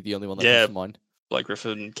is maybe the only one that comes Yeah, to mind. Blake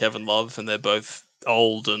Griffin and Kevin Love, and they're both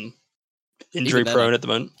old and injury Even then, I prone at the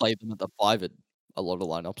moment. play them at the 5 at a lot of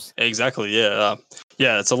lineups. Exactly. Yeah.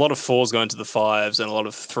 It's a lot of fours going to the fives and a lot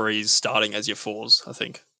of threes starting as your fours. I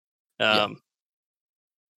think. Yeah, Um,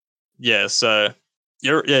 yeah. So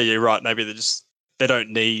you're right. Maybe they don't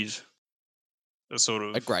need a sort a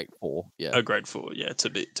of great 4. Yeah. a great four. Yeah, to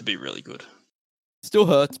be really good. Still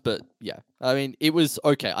hurts, but yeah. I mean, it was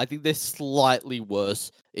okay. I think they're slightly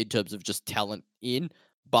worse in terms of just talent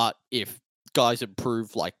but if guys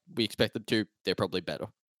improve like we expect them to, they're probably better.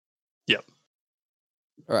 Yep.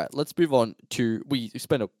 All right, let's move on to. We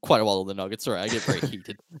spent quite a while on the Nuggets. Sorry, I get very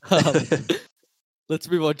heated. Um, let's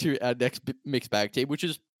move on to our next mixed bag team, which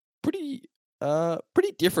is pretty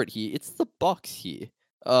different here. It's the Bucks here.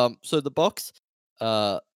 So the Bucks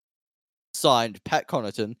signed Pat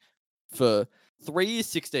Connaughton for 3 years,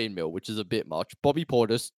 16 mil, which is a bit much. Bobby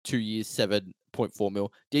Portis, 2 years, 7.4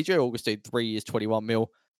 mil. DJ Augustine, 3 years, 21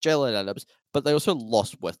 mil. Jalen Adams, but they also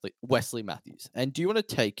lost Wesley Matthews. And do you want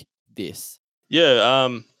to take this? Yeah.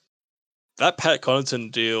 That Pat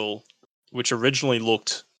Connaughton deal, which originally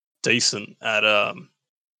looked decent at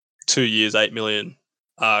 2 years, 8 million,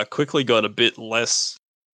 quickly got a bit less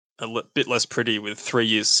pretty with 3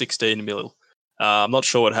 years, 16 mil. I'm not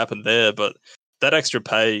sure what happened there, but that extra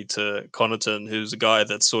pay to Connaughton, who's a guy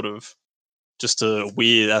that's sort of just a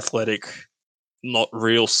weird athletic, not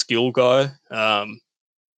real skill guy,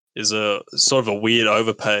 is a sort of a weird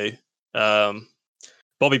overpay.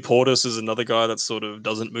 Bobby Portis is another guy that sort of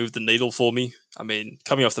doesn't move the needle for me. I mean,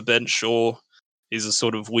 coming off the bench, sure, he's a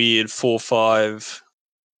sort of weird 4-5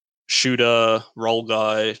 shooter, role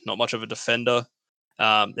guy, not much of a defender.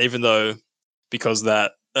 Even though, because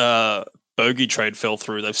that bogey trade fell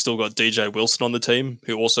through, they've still got DJ Wilson on the team,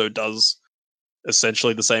 who also does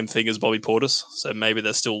essentially the same thing as Bobby Portis. So maybe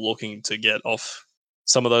they're still looking to get off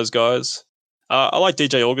some of those guys. I like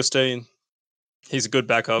DJ Augustine. He's a good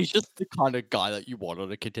backup. He's just the kind of guy that you want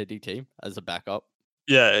on a contending team as a backup.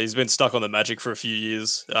 Yeah, he's been stuck on the Magic for a few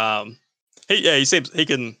years. He seems he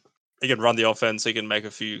can run the offense. He can make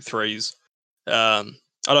a few threes. I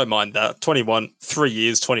don't mind that. 3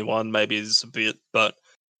 years, 21 maybe is a bit, but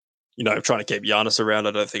trying to keep Giannis around,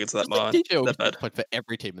 I don't think it's that DJ that bad. played for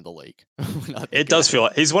every team in the league. It does feel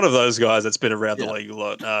like he's one of those guys that's been around the Yeah. league a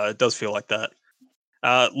lot. It does feel like that.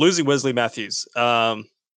 Losing Wesley Matthews,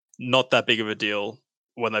 not that big of a deal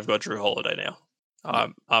when they've got Drew Holiday now.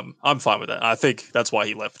 I'm fine with that. I think that's why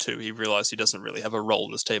he left too. He realized he doesn't really have a role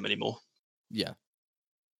in this team anymore. Yeah.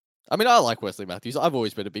 I mean, I like Wesley Matthews. I've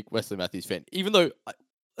always been a big Wesley Matthews fan, even though,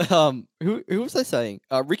 who was I saying?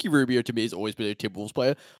 Ricky Rubio to me has always been a Timberwolves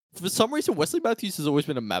player. For some reason, Wesley Matthews has always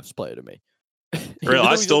been a Mavs player to me. Really,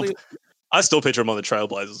 I still picture him on the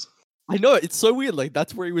Trailblazers. I know it's so weird. Like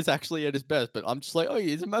that's where he was actually at his best, but I'm just like, oh,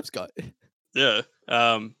 he's a Mavs guy. Yeah.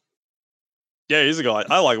 Yeah, he's a guy.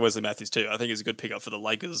 I like Wesley Matthews too. I think he's a good pickup for the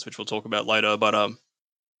Lakers, which we'll talk about later. But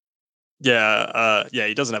he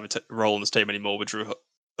doesn't have a role in this team anymore with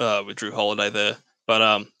Drew Holiday there.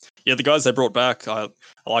 But the guys they brought back, I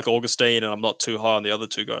like Augustine, and I'm not too high on the other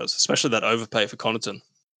two guys, especially that overpay for Connaughton.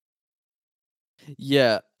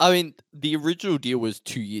 Yeah, I mean, the original deal was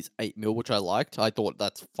 2 years, 8 mil, which I liked. I thought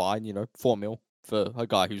that's fine, 4 mil for a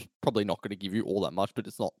guy who's probably not going to give you all that much, but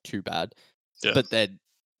it's not too bad. Yeah. But then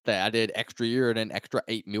they added extra year and an extra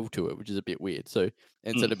 8 mil to it, which is a bit weird. So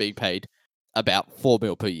instead of being paid about 4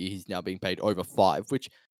 mil per year, he's now being paid over 5, which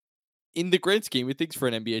in the grand scheme of things for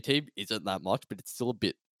an NBA team isn't that much, but it's still a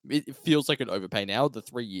bit. It feels like an overpay now, the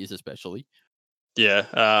 3 years especially.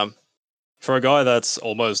 Yeah. For a guy that's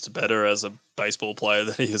almost better as a baseball player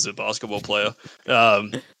than he is a basketball player,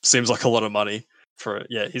 seems like a lot of money.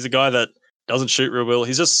 He's a guy that doesn't shoot real well.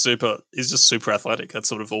 He's just super athletic. That's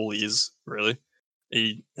sort of all he is, really.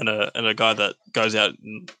 And a guy that goes out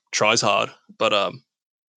and tries hard. But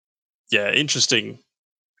interesting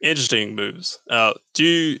moves.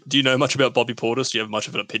 Do you know much about Bobby Portis? Do you have much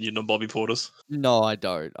of an opinion on Bobby Portis? No, I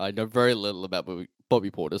don't. I know very little about Bobby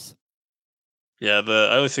Portis. Yeah, the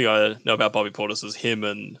only thing I know about Bobby Portis is him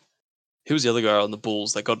and who was the other guy on the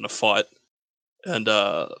Bulls that got in a fight, and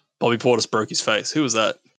Bobby Portis broke his face. Who was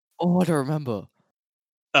that? Oh, I don't remember.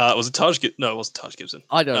 Was it Taj? No, it wasn't Taj Gibson.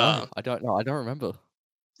 I don't know. I don't know. I don't remember.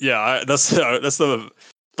 Yeah, that's the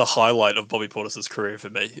highlight of Bobby Portis's career for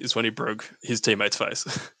me is when he broke his teammate's face.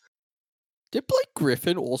 Did Blake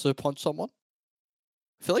Griffin also punch someone?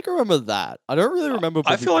 I feel like I remember that. I don't really remember.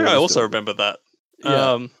 I Bobby feel like I Portis also doing it. remember that.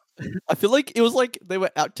 Yeah. I feel like it was like they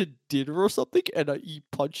were out to dinner or something, and he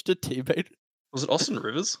punched a teammate. Was it Austin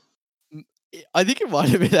Rivers? I think it might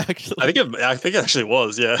have been actually. I think it actually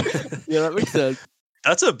was. Yeah. Yeah, that makes sense.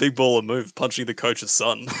 That's a big baller move, punching the coach's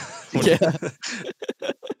son. Yeah.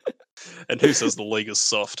 And who says the league is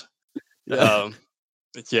soft? Yeah.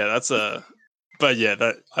 Yeah, that's a. But yeah,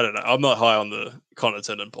 that I don't know. I'm not high on the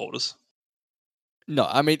Connaughton and Portis. No,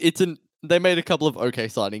 I mean they made a couple of okay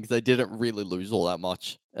signings. They didn't really lose all that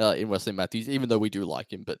much in Wesley Matthews, even though we do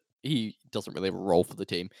like him, but he doesn't really have a role for the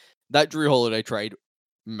team. That Drew Holiday trade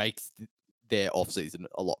makes their offseason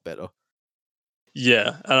a lot better.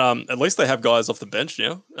 Yeah, at least they have guys off the bench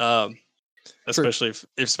now. Especially if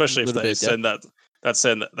they send that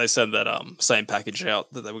same package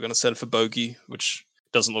out that they were going to send for Bogey, which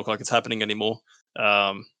doesn't look like it's happening anymore.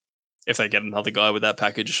 If they get another guy with that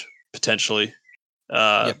package, potentially,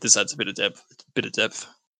 this adds a bit of depth.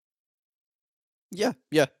 Yeah.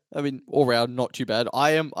 I mean, all round, not too bad.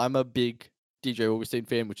 I'm a big DJ Augustine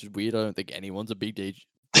fan, which is weird. I don't think anyone's a big DJ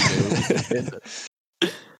Augustine fan.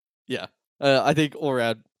 But yeah, I think all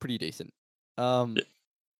around pretty decent.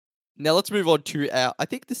 Now let's move on to I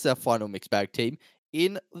think this is our final mixed bag team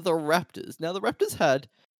in the Raptors. Now the Raptors had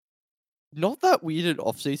not that weird an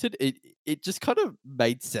offseason. It just kind of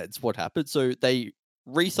made sense what happened. So they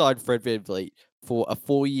re-signed Fred VanVleet for a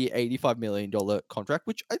 4-year, $85 million contract,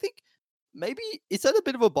 which I think maybe is that a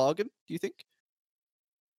bit of a bargain, do you think?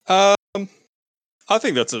 I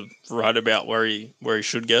think that's right about where he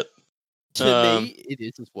should get. To me, it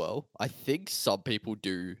is as well. I think some people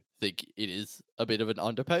do think it is a bit of an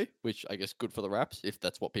underpay, which I guess good for the Raps if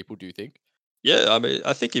that's what people do think. Yeah, I mean,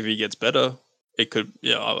 I think if he gets better, it could.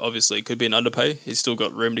 Yeah, obviously, it could be an underpay. He's still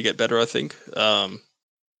got room to get better, I think.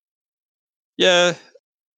 Yeah,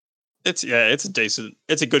 it's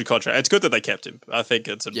a good contract. It's good that they kept him. I think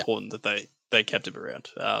it's important that they kept him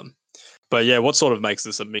around. But yeah, what sort of makes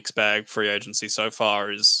this a mixed bag free agency so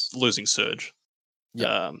far is losing Serge.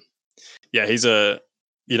 Yeah. Yeah, he's a.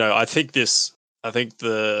 I think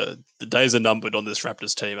the days are numbered on this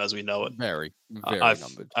Raptors team as we know it. Very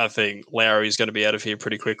numbered. I think Lowry's going to be out of here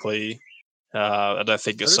pretty quickly. I don't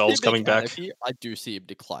think Gasol's coming back. I do see him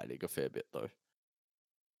declining a fair bit though.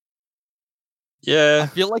 Yeah, I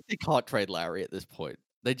feel like they can't trade Lowry at this point.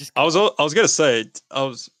 They just. I was going to say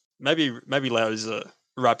maybe Lowry's a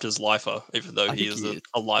Raptors lifer, even though he is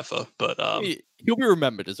a lifer. But he'll be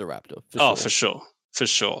remembered as a Raptor. For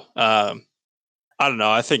sure. I don't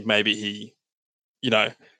know. I think maybe he,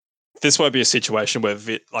 this won't be a situation where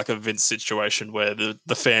like a Vince situation where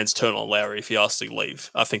the fans turn on Lowry if he asks to leave.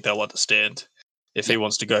 I think they'll understand if he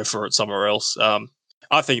wants to go for it somewhere else.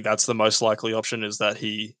 I think that's the most likely option is that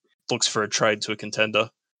he looks for a trade to a contender.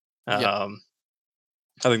 I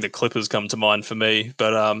think the Clippers come to mind for me,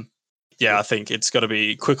 but I think it's got to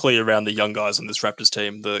be quickly around the young guys on this Raptors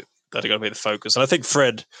team that are going to be the focus. And I think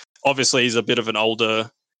Fred, obviously, he's a bit of an older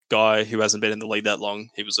guy who hasn't been in the league that long.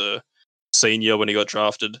 He was a senior when he got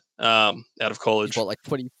drafted out of college. He's like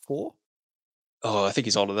 24? Oh, I think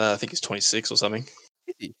he's older than that. I think he's 26 or something.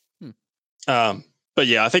 Hmm. But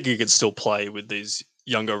yeah, I think he can still play with these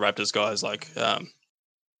younger Raptors guys like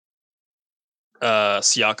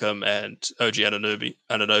Siakam and OG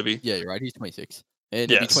Anunoby. Yeah, you're right. He's 26. And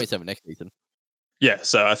he'll be 27 next season. Yeah,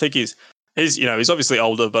 so I think he's he's obviously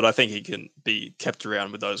older, but I think he can be kept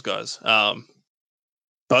around with those guys.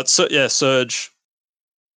 But Serge,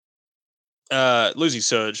 losing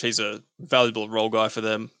Serge, he's a valuable role guy for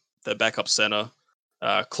them. Their backup center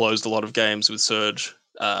closed a lot of games with Serge,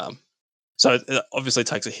 so it obviously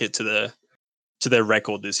takes a hit to their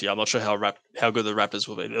record this year. I'm not sure how good the Raptors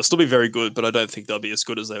will be. They'll still be very good, but I don't think they'll be as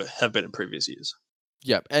good as they have been in previous years.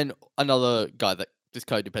 Yeah, and another guy that this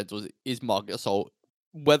kind of depends on is Marc Gasol.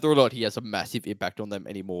 Whether or not he has a massive impact on them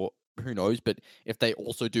anymore, who knows? But if they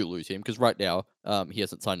also do lose him, because right now he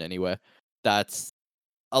hasn't signed anywhere, that's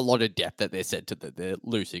a lot of depth that they're said to that they're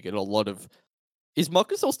losing, and a lot of. Is Marc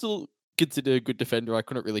Gasol still considered a good defender? I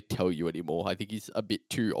couldn't really tell you anymore. I think he's a bit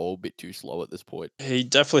too old, a bit too slow at this point. He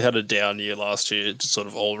definitely had a down year last year, just sort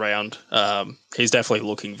of all round. He's definitely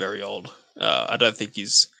looking very old. I don't think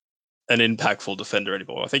he's an impactful defender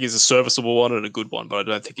anymore. I think he's a serviceable one and a good one, but I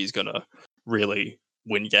don't think he's going to really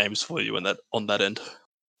win games for you on that end.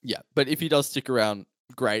 Yeah, but if he does stick around,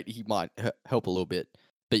 great. He might help a little bit.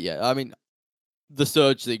 But yeah, I mean, the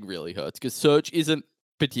Serge thing really hurts because Serge isn't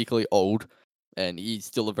particularly old, and he's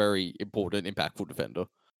still a very important, impactful defender.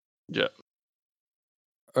 Yeah.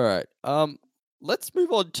 All right. Let's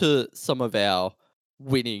move on to some of our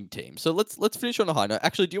winning teams. So let's finish on a high note.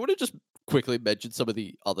 Actually, do you want to just quickly mention some of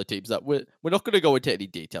the other teams that we're not going to go into any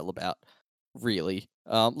detail about, really?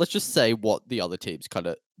 Let's just say what the other teams kind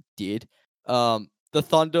of did. The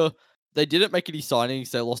Thunder, they didn't make any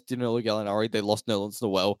signings. They lost Danilo Gallinari. They lost Nerlens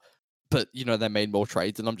Noel, but they made more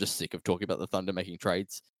trades, and I'm just sick of talking about the Thunder making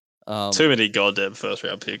trades. Too many goddamn first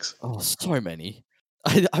round picks. Oh, so many.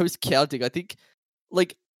 I was counting. I think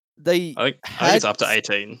like they I think had it's up to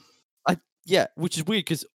 18. yeah, which is weird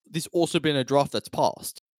because there's also been a draft that's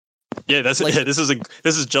passed. Yeah, this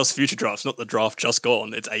is just future drafts, not the draft just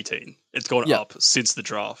gone. It's 18. It's gone up since the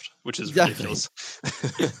draft, which is ridiculous.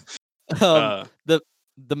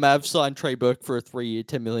 The Mavs signed Trey Burke for a 3-year,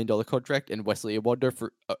 $10 million contract, and Wesley Iwundu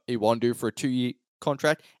for a 2-year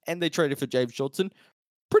contract, and they traded for James Johnson.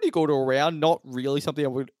 Pretty good all around. Not really something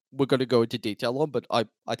we're going to go into detail on, but I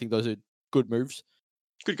think those are good moves.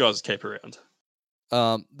 Good guys to keep around.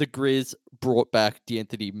 The Grizz brought back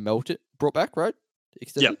D'Anthony Melton. Brought back, right?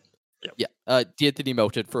 Extended? Yep. Yeah. D'Anthony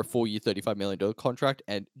Melton for a 4-year, $35 million contract,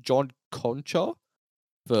 and John Concha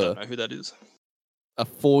for I don't know who that is. a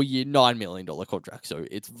 4-year, $9 million contract. So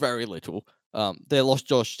it's very little. They lost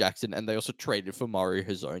Josh Jackson, and they also traded for Mario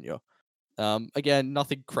Hezonja. Again,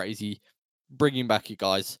 nothing crazy. Bringing back you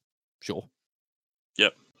guys, sure.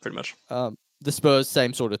 Yep, pretty much. The Spurs,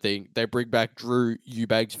 same sort of thing. They bring back Drew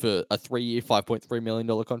Eubanks for a 3-year, $5.3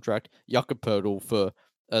 million contract. Jakob Poeltl for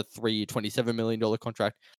a 3-year, $27 million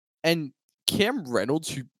contract. And Cam Reynolds,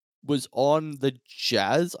 who was on the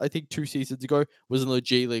Jazz, I think 2 seasons ago, was in the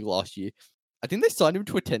G League last year. I think they signed him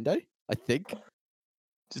to a 10-day, I think.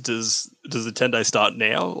 Does the 10-day start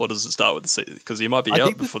now, or does it start with the season? Because he might be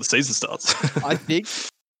out before the season starts. I think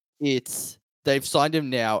they've signed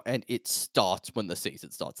him now, and it starts when the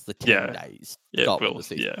season starts. The 10 days start when the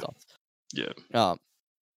season starts. Yeah.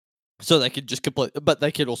 So they could just but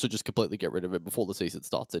they could also just completely get rid of it before the season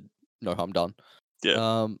starts and no harm done.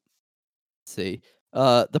 Yeah. Let's see.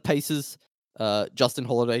 The Pacers, Justin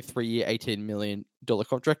Holiday, 3-year, $18 million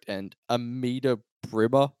contract, and Amida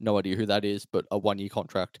Brimmer, no idea who that is, but a 1-year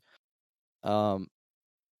contract. The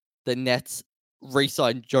Nets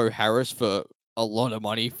re-signed Joe Harris for a lot of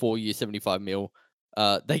money, 4-year, $75 million.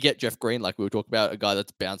 They get Jeff Green, like we were talking about, a guy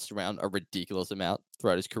that's bounced around a ridiculous amount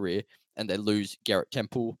throughout his career, and they lose Garrett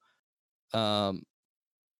Temple.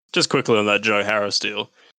 Just quickly on that Joe Harris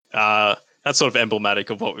deal, that's sort of emblematic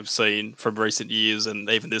of what we've seen from recent years and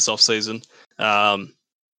even this offseason.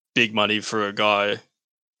 Big money for a guy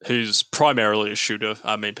who's primarily a shooter.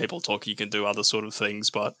 I mean, people talk he can do other sort of things,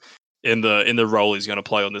 but in the role he's going to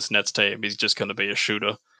play on this Nets team, he's just going to be a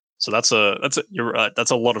shooter. So you're right.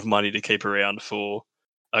 That's a lot of money to keep around for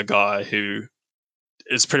a guy who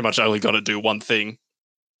is pretty much only going to do one thing.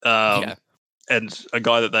 And a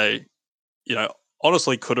guy that they,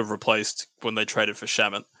 honestly could have replaced when they traded for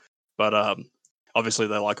Shamet, but obviously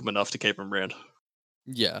they like him enough to keep him around.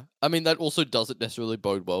 Yeah, I mean that also doesn't necessarily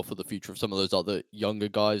bode well for the future of some of those other younger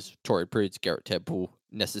guys, Torrey Prince, Garrett Temple,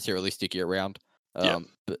 necessarily sticky around.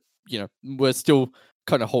 But we're still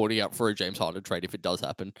kind of holding out for a James Harden trade if it does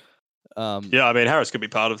happen. Yeah, I mean Harris could be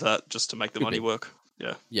part of that just to make the money work.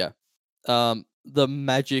 Yeah. Yeah. The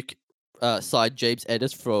Magic signed James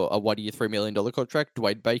Ennis for a 1-year, $3 million contract,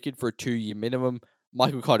 Dwayne Bacon for a 2-year minimum,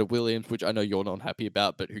 Michael Carter Williams, which I know you're not happy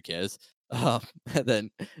about, but who cares? And then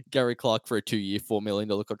Gary Clark for a 2-year, $4 million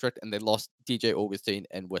contract, and they lost DJ Augustine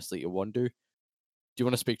and Wesley Iwundu. Do you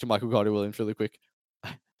want to speak to Michael Carter Williams really quick?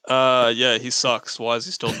 Yeah, he sucks. Why is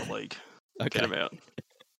he still in the league? Okay. Get him out.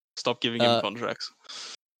 Stop giving him contracts.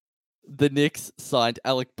 The Knicks signed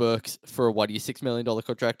Alec Burks for a 1-year, $6 million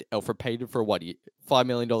contract, Elfrid Payton for a 1-year, $5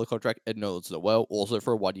 million contract, and Nerlens Noel also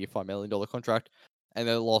for a 1-year, $5 million contract. And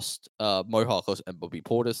they lost Mo Harkless and Bobby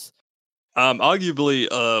Portis. Arguably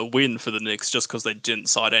a win for the Knicks just because they didn't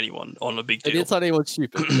sign anyone on a big deal. They didn't sign anyone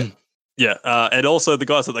stupid. Yeah, and also the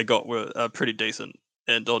guys that they got were pretty decent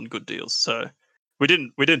and on good deals. So we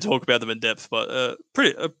didn't talk about them in depth, but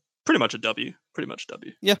pretty much a W. Pretty much a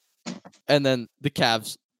W. Yeah. And then the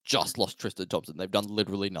Cavs just lost Tristan Thompson. They've done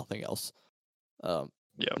literally nothing else.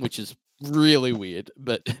 Which is really weird.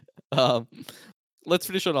 But let's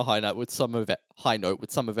finish on a high note with some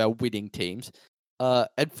of our winning teams.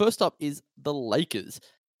 And first up is the Lakers.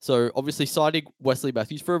 So obviously signing Wesley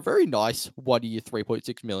Matthews for a very nice 1-year,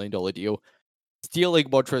 $3.6 million deal, stealing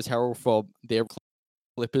Montrezl Harrell from their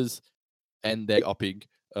Clippers. and they're upping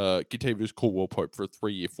Contavious Caldwell Pope for a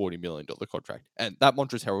 3-year, $40 million contract. And that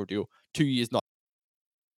Montrezl Harrell deal, 2 years,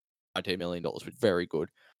 $19 million, which very good.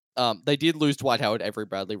 They did lose Dwight Howard, Avery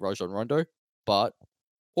Bradley, Rajon Rondo, but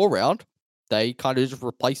all round, they kind of just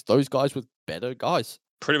replaced those guys with better guys.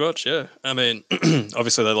 Pretty much, yeah. I mean,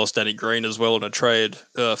 obviously they lost Danny Green as well in a trade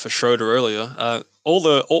for Schroeder earlier. All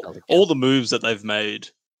the moves that they've made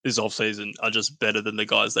this offseason are just better than the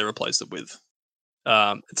guys they replaced it with.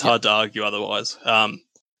 It's hard to argue otherwise.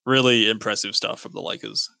 Really impressive stuff from the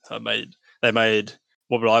Lakers. They made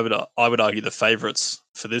what I would argue the favorites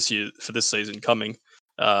for this season coming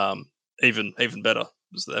even better.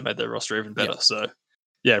 So they made their roster even better. So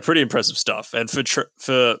yeah, pretty impressive stuff. And for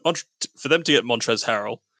them to get Montrezl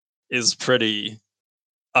Harrell is pretty.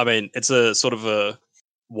 I mean, it's a sort of a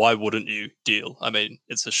why wouldn't you deal? I mean,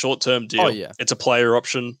 it's a short-term deal. Oh, yeah. It's a player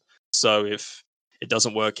option. So if it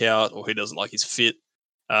doesn't work out or he doesn't like his fit,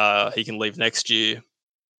 he can leave next year.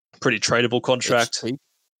 Pretty tradable contract.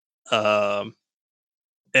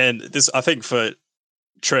 And this, I think, for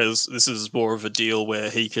Trez, this is more of a deal where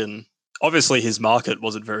he can. Obviously, his market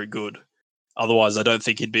wasn't very good. Otherwise, I don't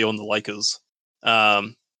think he'd be on the Lakers.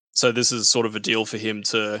 So this is sort of a deal for him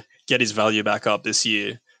to get his value back up this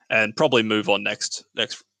year and probably move on next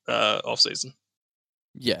offseason.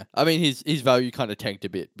 Yeah, I mean his value kind of tanked a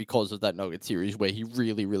bit because of that Nugget series where he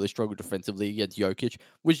really, really struggled defensively against Jokic,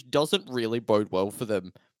 which doesn't really bode well for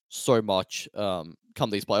them so much come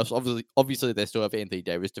these playoffs. Obviously they still have Anthony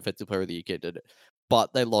Davis, Defensive Player of the Year candidate,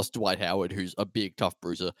 but they lost Dwight Howard, who's a big, tough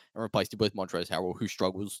bruiser, and replaced him with Montrezl Harrell, who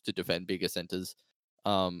struggles to defend bigger centers.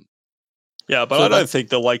 Yeah, but so I don't think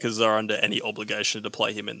the Lakers are under any obligation to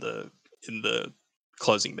play him in the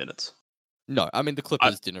closing minutes. No, I mean the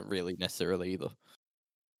Clippers didn't really necessarily either.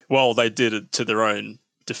 Well, they did it to their own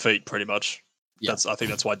defeat, pretty much. Yeah. I think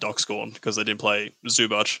that's why Doc's gone, because they didn't play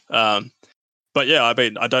Zubac. But yeah, I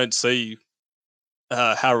mean, I don't see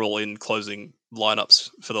Harrell in closing lineups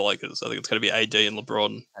for the Lakers. I think it's going to be AD and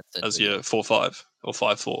LeBron as your 4-5 or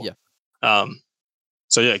 5-4. Yeah.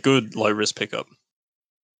 So yeah, good low risk pickup.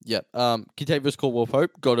 Yeah. Contavious Caldwell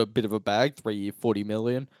Pope got a bit of a bag, 3-year, $40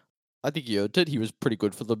 million. I think he earned it. He was pretty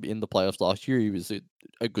good for them in the playoffs last year. He was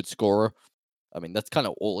a good scorer. I mean, that's kind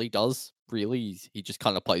of all he does, really. He just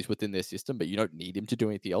kind of plays within their system, but you don't need him to do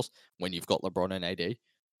anything else when you've got LeBron and AD.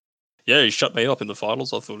 Yeah, he shut me up in the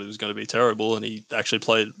finals. I thought he was going to be terrible, and he actually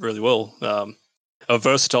played really well. A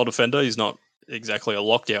versatile defender. He's not exactly a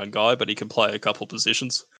lockdown guy, but he can play a couple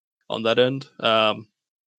positions on that end.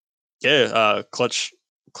 Clutch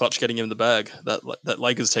getting him the bag. That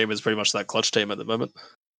Lakers team is pretty much that Clutch team at the moment.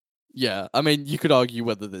 Yeah, I mean, you could argue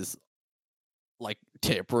whether there's like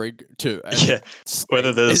tampering to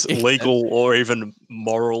whether there's legal or even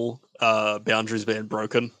moral boundaries being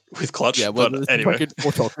broken with Clutch. Yeah, but anyway,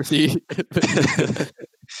 autocracy.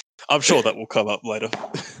 I'm sure that will come up later.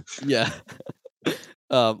 Yeah.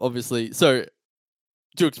 Obviously, so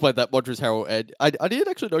to explain that, Montrezl Harrell, and I didn't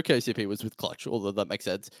actually know KCP was with Clutch, although that makes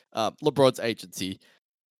sense. LeBron's agency,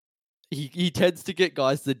 he tends to get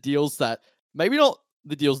guys the deals that maybe not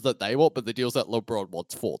the deals that they want, but the deals that LeBron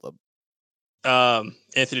wants for them.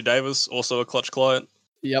 Anthony Davis, also a Clutch client.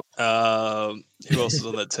 Yep. Who else is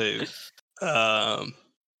on that team?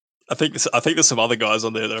 I think there's some other guys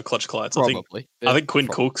on there that are Clutch clients. Probably. I think Quinn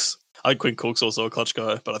Cook's. I think Quinn Cook's also a Clutch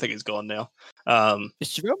guy, but I think he's gone now. Is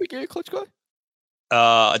JaVale McGee a Clutch guy?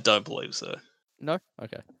 I don't believe so. No?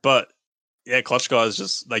 Okay. But yeah, Clutch guys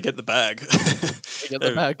just they get the bag. They get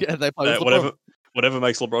the bag and they play with whatever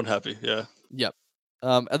makes LeBron happy. Yeah. Yep.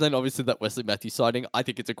 And then obviously that Wesley Matthews signing, I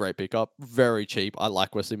think it's a great pickup. Very cheap. I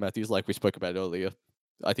like Wesley Matthews, like we spoke about earlier.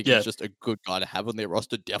 I think he's just a good guy to have on their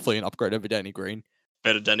roster. Definitely an upgrade over Danny Green.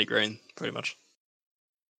 Better Danny Green, pretty much.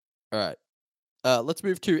 All right. Let's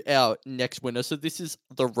move to our next winner. So this is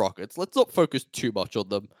the Rockets. Let's not focus too much on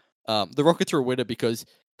them. The Rockets are a winner because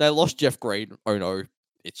they lost Jeff Green. Oh no,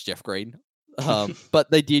 it's Jeff Green. But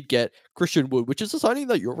they did get Christian Wood, which is a signing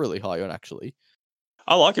that you're really high on, actually.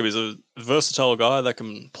 I like him. He's a versatile guy that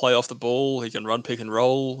can play off the ball. He can run pick and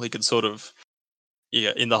roll. He can sort of,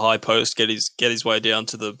 in the high post, get his way down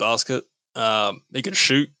to the basket. He can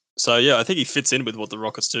shoot. So yeah, I think he fits in with what the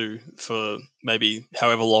Rockets do for maybe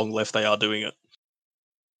however long left they are doing it.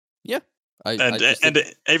 Yeah, and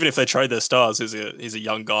even if they trade their stars, he's a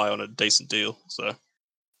young guy on a decent deal. So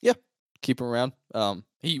yeah, keep him around.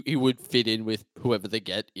 He would fit in with whoever they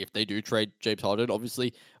get if they do trade James Harden.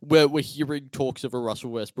 Obviously, we're hearing talks of a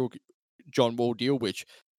Russell Westbrook, John Wall deal, which,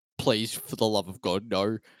 please, for the love of God,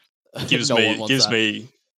 no. Gives me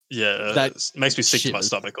that makes me sick to my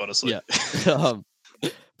stomach, honestly. Yeah.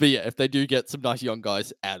 But yeah, if they do get some nice young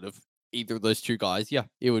guys out of either of those two guys, yeah,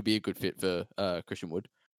 it would be a good fit for Christian Wood.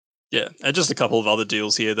 Yeah, and just a couple of other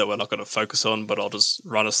deals here that we're not going to focus on, but I'll just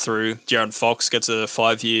run us through. De'Aaron Fox gets a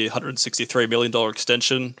 5-year, $163 million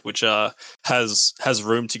extension, which has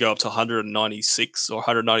room to go up to 196 or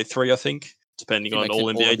 193, I think, depending If he on makes all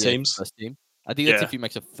an All NBA NBA teams. first team, I think that's Yeah, if he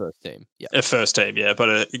makes a first team. Yeah, a first team, yeah,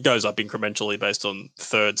 but it goes up incrementally based on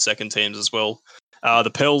third, second teams as well.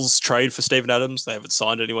 The Pels trade for Steven Adams. They haven't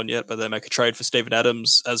signed anyone yet, but they make a trade for Steven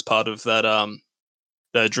Adams as part of that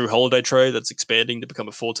the Drew Holiday trade that's expanding to become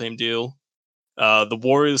a 4-team deal. The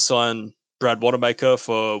Warriors sign Brad Wanamaker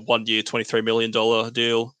for 1 year, $23 million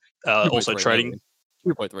deal. Also 2.3 trading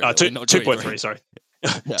million. 2.3 million, not 2.3, 23. sorry.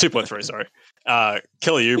 Yeah. 2.3, sorry.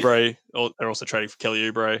 Kelly Oubre, they're also trading for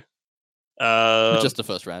Kelly Oubre. Just a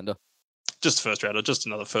first rounder. Just a first rounder, just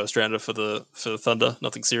another first rounder for the Thunder.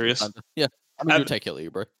 Nothing serious. Yeah, I mean, you'll And, take Kelly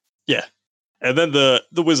Oubre. yeah. And then the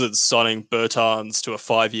Wizards signing Bertans to a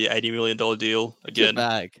 5-year, $80 million deal. Get your Again,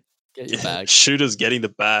 bag. Get your bag. shooters getting the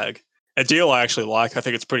bag. A deal I actually like. I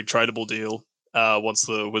think it's a pretty tradable deal. Once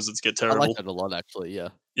the Wizards get I terrible. like that a lot, actually. Yeah.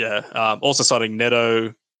 Yeah. Also signing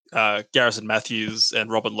Neto, Garrison Matthews,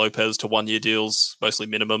 and Robin Lopez to 1-year deals, mostly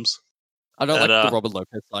minimums. I don't And, like the Robin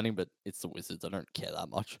Lopez signing, but it's the Wizards. I don't care that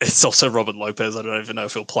much. It's also Robin Lopez. I don't even know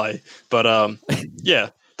if he'll play. But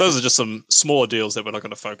yeah, those are just some smaller deals that we're not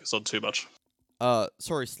going to focus on too much.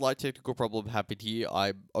 Sorry, slight technical problem happened here.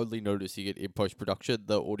 I'm only noticing it in post production.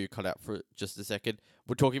 The audio cut out for just a second.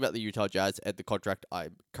 We're talking about the Utah Jazz, and the contract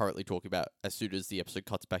I'm currently talking about as soon as the episode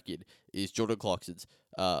cuts back in is Jordan Clarkson's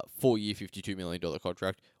 4-year, $52 million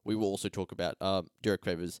contract. We will also talk about Derek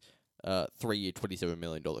Favors' 3-year, $27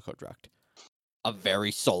 million contract. A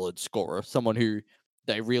very solid scorer, someone who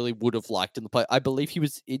they really would have liked in the play. I believe he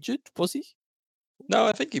was injured, was he? No,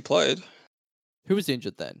 I think he played. Who was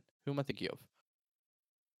injured then? Who am I thinking of?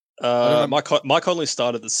 I don't know. Mike Conley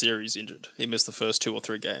started the series injured. He missed the first 2 or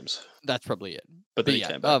 3 games, That's probably it. but then he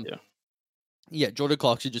came back. Yeah, Jordan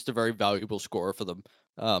Clarkson just a very valuable scorer for them.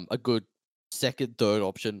 A good second, third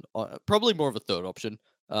option, probably more of a third option.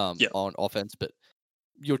 Yeah. On offense, but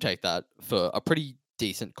you'll take that for a pretty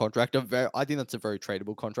decent contract. I think that's a very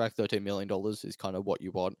tradable contract. $13 million is kind of what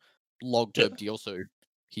you want. Long-term deal, so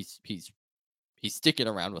he's sticking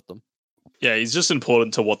around with them. Yeah, he's just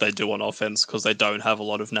important to what they do on offense because they don't have a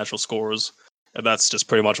lot of natural scorers, and that's just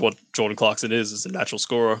pretty much what Jordan Clarkson is a natural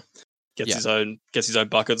scorer. Gets his own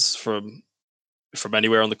buckets from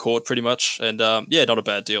anywhere on the court, pretty much. And yeah, not a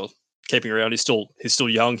bad deal. Keeping around, he's still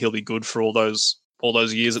young. He'll be good for all those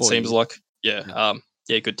years. It seems like. Yeah.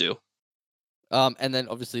 Yeah, good deal. And then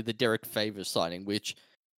obviously the Derek Favors signing, which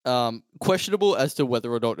questionable as to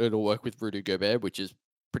whether or not it'll work with Rudy Gobert, which is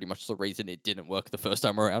pretty much the reason it didn't work the first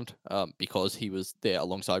time around, because he was there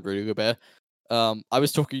alongside Rudy Gobert. I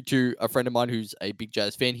was talking to a friend of mine who's a big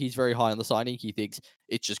Jazz fan. He's very high on the signing. He thinks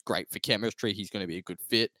it's just great for chemistry. He's going to be a good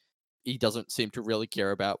fit. He doesn't seem to really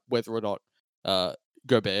care about whether or not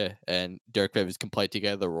Gobert and Derek Favors can play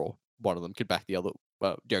together, or one of them could back the other.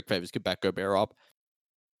 Derek Favors could back Gobert up.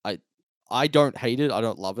 I don't hate it. I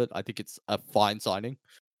don't love it. I think it's a fine signing.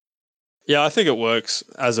 Yeah, I think it works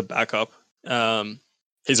as a backup.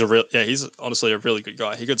 He's honestly a really good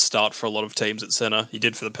guy. He could start for a lot of teams at center. He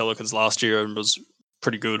did for the Pelicans last year and was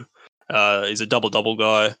pretty good. He's a double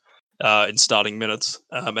guy in starting minutes,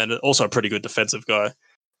 and also a pretty good defensive guy.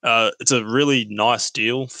 It's a really nice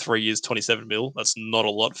deal. 3 years, $27 million. That's not a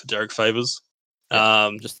lot for Derek Favors.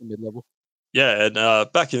 Just the mid level. Yeah,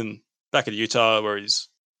 and back in Utah, where he's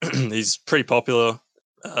he's pretty popular,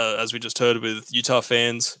 as we just heard with Utah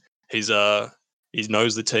fans. He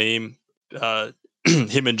knows the team.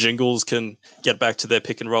 Him and Jingles can get back to their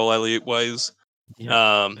pick and roll alley ways.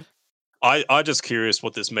 Yeah. I just curious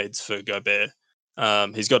what this means for Gobert.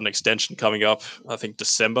 He's got an extension coming up. I think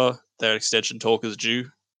December. Their extension talk is due.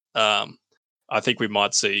 I think we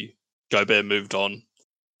might see Gobert moved on,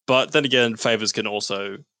 but then again, Favors can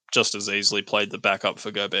also just as easily play the backup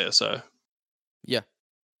for Gobert. So yeah.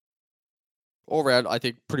 All around, I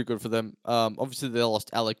think pretty good for them. Obviously they lost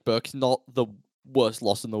Alec Burks, not the worst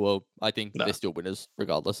loss in the world. I think they're still winners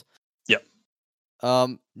regardless. Yep.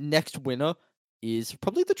 Next winner is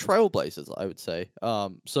probably the Trailblazers, I would say.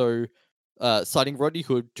 Signing Rodney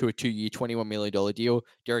Hood to a 2-year, $21 million deal,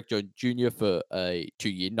 Derek Jones Jr. for a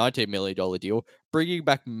 2-year, $19 million deal, bringing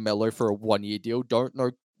back Melo for a 1-year deal. Don't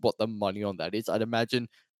know what the money on that is. I'd imagine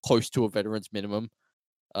close to a veteran's minimum.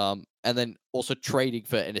 And then also trading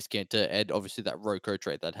for Enes Kanter and obviously that Roko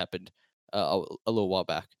trade that happened a little while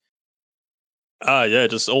back. Yeah,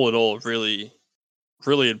 just all in all, really,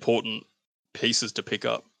 really important pieces to pick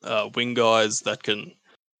up. Wing guys that can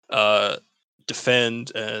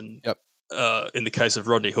defend and in the case of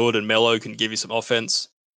Rodney Hood and Melo, can give you some offense.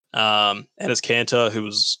 Enes Kanter, who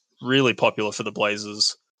was really popular for the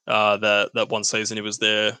Blazers, that one season he was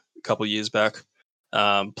there a couple of years back,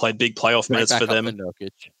 played big playoff Right minutes back for up them. for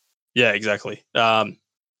Nurkic. Yeah, exactly.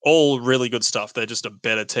 All really good stuff. They're just a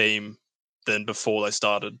better team than before they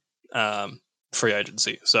started free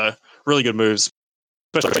agency. So really good moves.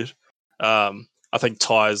 Especially, I think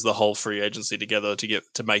ties the whole free agency together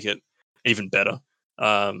to make it even better.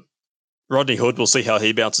 Rodney Hood, we'll see how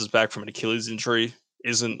he bounces back from an Achilles injury.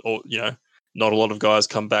 Not a lot of guys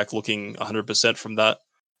come back looking 100% from that.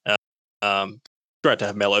 Um, Great to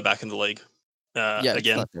have Melo back in the league Yeah, it's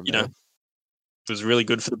again. not It was really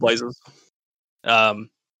good for the Blazers.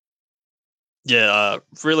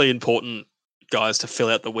 Really important guys to fill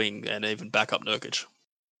out the wing and even back up Nurkic.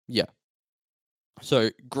 Yeah. So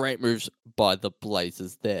great moves by the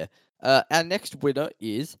Blazers there. Our next winner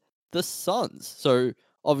is the Suns. So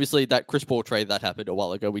obviously that Chris Paul trade that happened a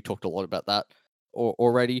while ago. We talked a lot about that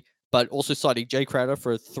already. But also signing Jay Crowder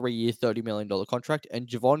for a 3-year, $30 million contract and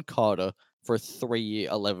Javon Carter for a 3-year,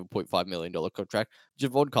 $11.5 million contract.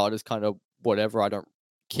 Javon Carter's kind of whatever. I don't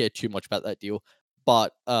care too much about that deal.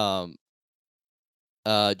 But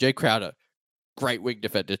Jay Crowder, great wing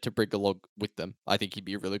defender to bring along with them. I think he'd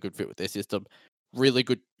be a really good fit with their system. Really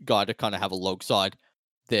good guy to kind of have alongside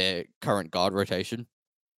their current guard rotation.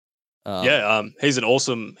 He's an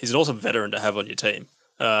awesome veteran to have on your team.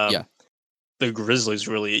 Yeah. The Grizzlies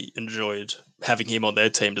really enjoyed having him on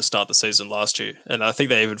their team to start the season last year, and I think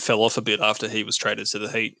they even fell off a bit after he was traded to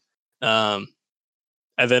the Heat. And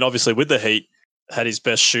then obviously with the Heat, had his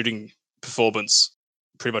best shooting performance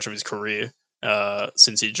pretty much of his career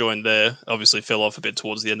since he joined there. Obviously fell off a bit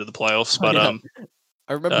towards the end of the playoffs, but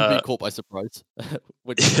I remember being caught by surprise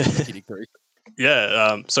when he was hitting three.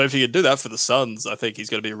 Yeah, so if he could do that for the Suns, I think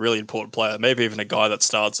he's going to be a really important player. Maybe even a guy that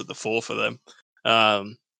starts at the 4 for them,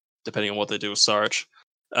 depending on what they do with Saric.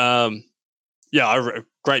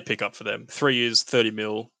 Great pickup for them. 3 years, 30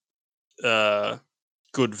 mil.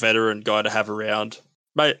 Good veteran guy to have around.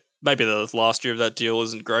 Maybe the last year of that deal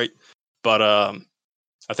isn't great, but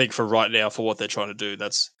I think for right now, for what they're trying to do,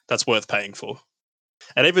 that's worth paying for.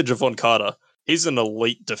 And even Javon Carter, he's an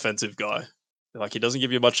elite defensive guy. Like, he doesn't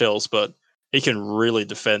give you much else, but he can really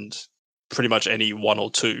defend pretty much any 1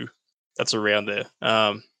 or 2 that's around there.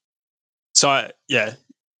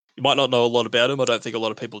 You might not know a lot about him. I don't think a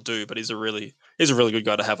lot of people do, but he's a really good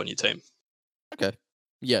guy to have on your team. Okay.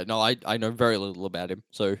 Yeah, no, I know very little about him.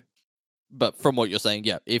 So, but from what you're saying,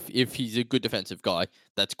 yeah, if he's a good defensive guy,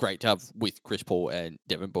 that's great to have with Chris Paul and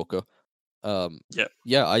Devin Booker. I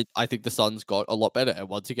think the Suns got a lot better, and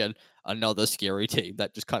once again, another scary team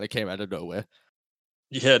that just kind of came out of nowhere.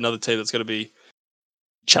 Yeah, another team that's going to be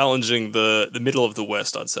challenging the middle of the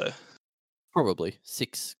West, I'd say. Probably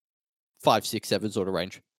 5, 6, 7 sort of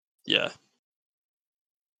range. Yeah.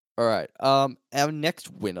 All right. Our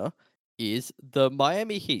next winner is the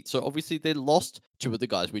Miami Heat. So obviously they lost 2 of the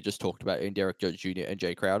guys we just talked about in Derek Jones Jr. and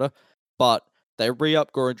Jay Crowder, but they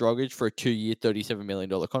re-up Goran Dragic for a 2-year, $37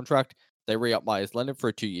 million contract. They re-up Myers Leonard for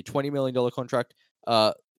a 2-year, $20 million contract.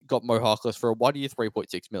 Got Mo Harkless for a 1-year,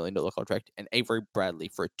 $3.6 million contract, and Avery Bradley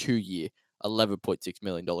for a 2-year, $11.6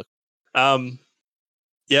 million. Mo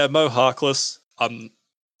Harkless.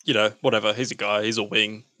 Whatever. He's a guy. He's a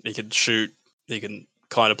wing. He can shoot. He can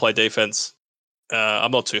kind of play defense. I'm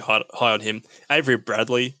not too high on him. Avery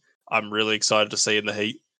Bradley, I'm really excited to see in the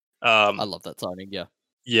Heat. I love that signing. Yeah.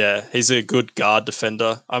 Yeah, he's a good guard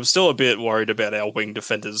defender. I'm still a bit worried about our wing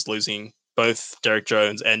defenders losing both Derek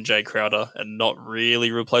Jones and Jay Crowder and not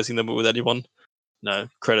really replacing them with anyone. No,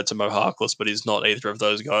 credit to Mo Harkless, but he's not either of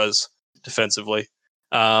those guys defensively.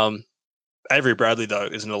 Avery Bradley, though,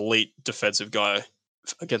 is an elite defensive guy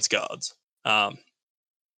against guards. And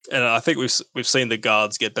I think we've seen the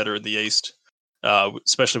guards get better in the East,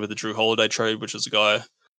 especially with the Drew Holiday trade, which is a guy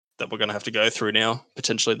that we're going to have to go through now,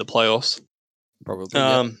 potentially in the playoffs. Probably.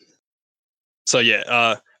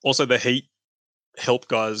 Also the Heat help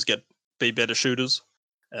guys be better shooters,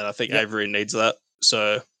 and I think Avery needs that.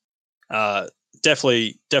 So,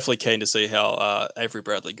 definitely keen to see how Avery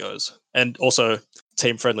Bradley goes, and also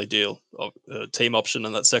team friendly deal, team option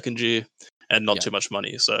in that second year, and not too much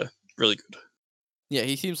money. So really good. Yeah,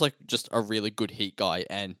 he seems like just a really good Heat guy,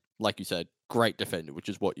 and like you said, great defender, which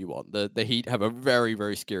is what you want. The Heat have a very,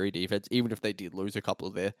 very scary defense, even if they did lose a couple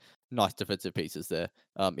of their nice defensive pieces there,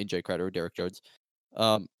 in Jay Crowder and Derek Jones.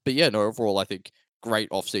 Overall, I think great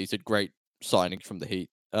offseason, great signings from the Heat.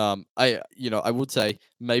 I would say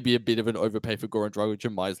maybe a bit of an overpay for Goran Dragic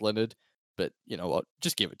and Myers Leonard, but you know what,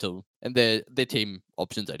 just give it to them, and they're team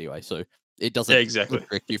options anyway, so It doesn't Yeah, exactly.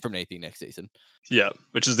 restrict you from anything next season. Yeah,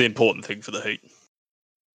 which is the important thing for the Heat.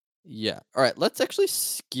 Yeah. All right. Let's actually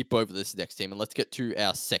skip over this next team and let's get to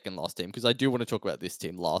our second last team because I do want to talk about this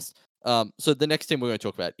team last. So the next team we're going to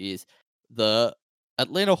talk about is the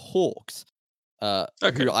Atlanta Hawks,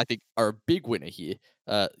 Okay. who I think are a big winner here.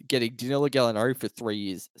 Getting Danilo Gallinari for 3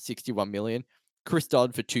 years, 61 million. Chris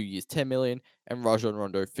Dunn for 2 years, 10 million, and Rajon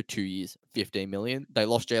Rondo for 2 years, 15 million. They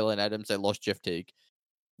lost Jalen Adams, they lost Jeff Teague,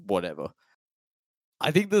 whatever. I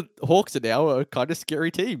think the Hawks are now a kind of scary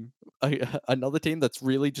team. Another team that's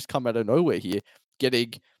really just come out of nowhere here,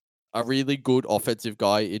 getting a really good offensive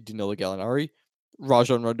guy in Danilo Gallinari,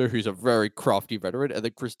 Rajon Rondo, who's a very crafty veteran, and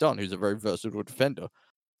then Chris Dunn, who's a very versatile defender.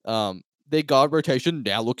 Their guard rotation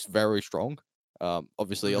now looks very strong.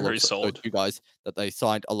 Obviously, Very alongside those solid. two guys that they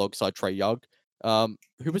signed alongside Trey Young.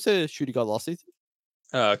 Who was their shooting guard last season?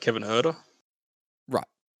 Kevin Herter. Right.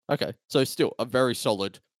 Okay. So still a very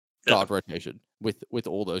solid Yeah. guard rotation with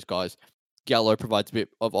all those guys. Gallo provides a bit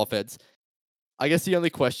of offense. I guess the only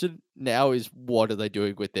question now is what are they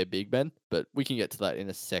doing with their big men? But we can get to that in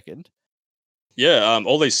a second. Yeah,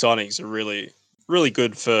 all these signings are really, really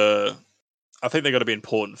good for. I think they're going to be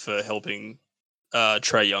important for helping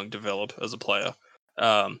Trey Young develop as a player.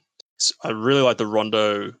 I really like the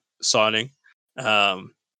Rondo signing. I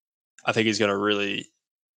think he's going to really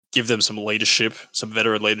give them some leadership, some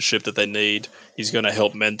veteran leadership that they need. He's going to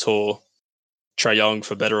help mentor Trey Young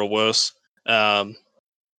for better or worse.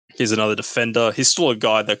 He's another defender. He's still a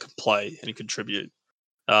guy that can play and contribute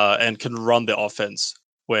and can run the offense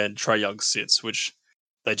when Trey Young sits, which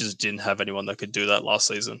they just didn't have anyone that could do that last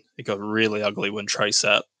season. It got really ugly when Trey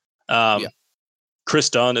sat. Yeah. Chris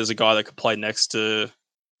Dunn is a guy that can play next to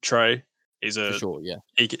Trey. For sure, yeah.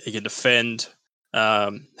 He can defend.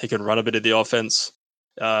 He can run a bit of the offense.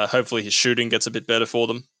 Hopefully his shooting gets a bit better for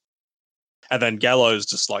them. And then Gallo's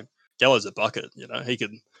a bucket. You know, he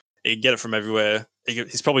can get it from everywhere.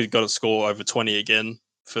 He's probably got to score over 20 again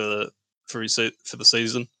for the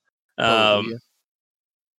season. Probably,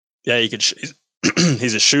 Yeah, he could.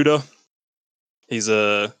 He's a shooter. He's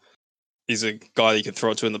a guy you can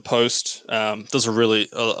throw it to in the post. Does a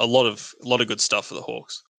lot of good stuff for the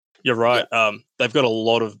Hawks. You're right. They've got a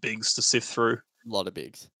lot of bigs to sift through. A lot of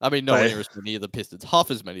bigs. I mean, nowhere near as many as the Pistons. Half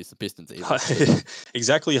as many as the Pistons, even.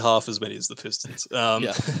 Exactly half as many as the Pistons.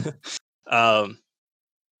 Yeah.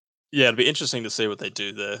 Yeah, it'd be interesting to see what they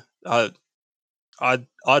do there.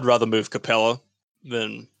 I'd rather move Capella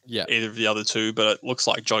than either of the other two, but it looks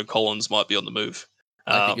like John Collins might be on the move.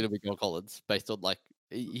 I think it'll be John Collins based on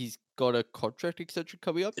he's got a contract extension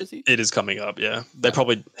coming up, is he? It is coming up, yeah.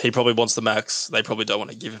 He probably wants the max. They probably don't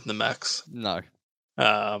want to give him the max. No.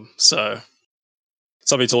 So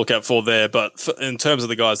something to look out for there. But in terms of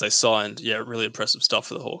the guys they signed, yeah, really impressive stuff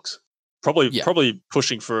for the Hawks. Probably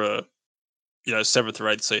pushing for a 7th or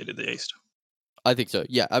 8th seed in the East. I think so.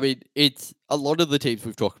 Yeah, I mean, it's a lot of the teams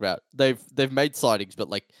we've talked about. They've made signings, but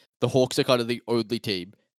the Hawks are kind of the only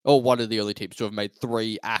team, or one of the only teams to have made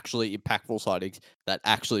 3 actually impactful signings that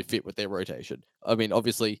actually fit with their rotation. I mean,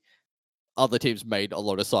 obviously, other teams made a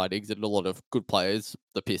lot of signings and a lot of good players,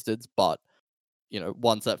 the Pistons, but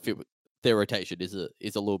ones that fit with their rotation is a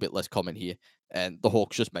little bit less common here. And the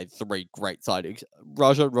Hawks just made 3 great signings.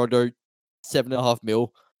 Rajon Rondo, 7.5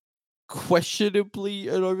 mil, questionably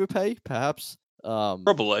an overpay, perhaps.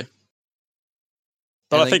 Probably.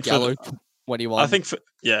 But I think Gallo, 21. I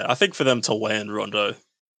think for them to land Rondo,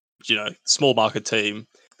 small market team,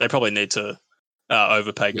 they probably need to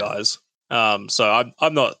overpay guys. So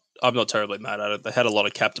I'm not terribly mad at it. They had a lot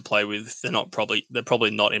of cap to play with. They're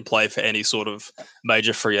probably not in play for any sort of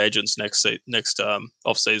major free agents next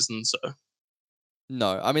off season. So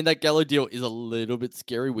no, I mean that Gallo deal is a little bit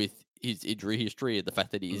scary with his injury history and the fact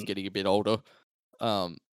that he is getting a bit older.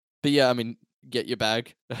 But yeah, I mean, get your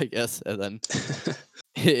bag, I guess, and then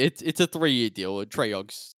it's a 3-year deal. And Trey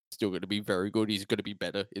Young's still going to be very good. He's going to be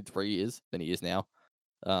better in 3 years than he is now.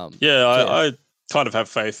 I kind of have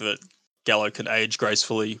faith that Gallo can age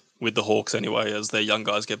gracefully with the Hawks anyway as their young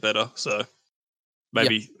guys get better. So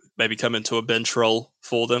maybe come into a bench role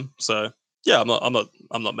for them. So yeah, I'm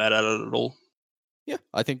not mad at it at all. Yeah,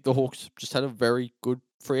 I think the Hawks just had a very good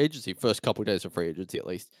free agency, first couple of days of free agency at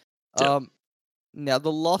least. Yeah. Now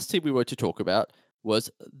the last team we were to talk about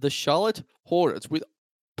was the Charlotte Hornets, with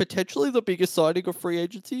potentially the biggest signing of free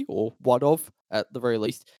agency, or one of at the very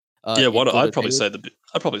least. I'd probably say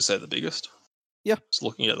the biggest. Yeah, just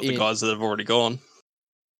looking at the guys that have already gone.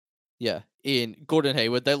 Yeah, in Gordon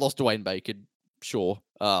Hayward, they lost Dwayne Bacon, sure.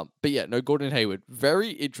 But yeah, no, Gordon Hayward,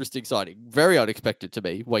 very interesting signing, very unexpected to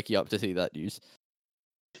me, waking up to see that news.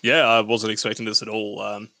 Yeah, I wasn't expecting this at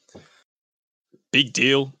all. Big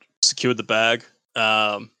deal. secured the bag.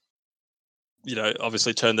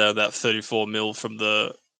 Obviously turned down that 34 mil from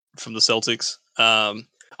the Celtics. I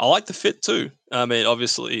like the fit too. I mean,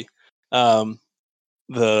 obviously,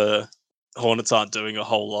 the Hornets aren't doing a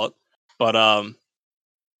whole lot, but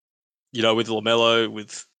with LaMelo,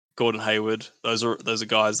 with Gordon Hayward, those are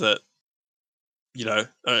guys that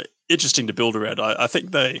are interesting to build around. I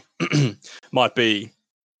think they might be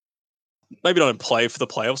maybe not in play for the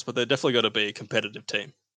playoffs, but they're definitely going to be a competitive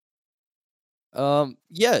team.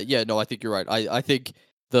 Yeah, no, I think you're right. I think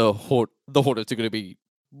the Hornets are going to be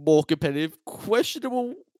more competitive.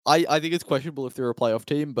 Questionable. I think it's questionable if they're a playoff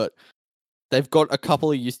team, but they've got a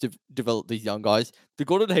couple of years to develop these young guys. The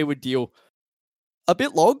Gordon Hayward deal, a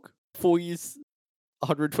bit long, 4 years,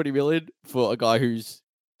 120 million for a guy who's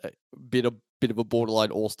been a bit of a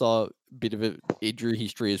borderline all-star, bit of an injury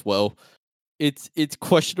history as well. It's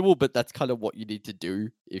questionable, but that's kind of what you need to do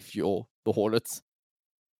if you're the Hornets.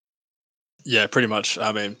 Yeah, pretty much.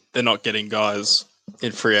 I mean, they're not getting guys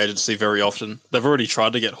in free agency very often. They've already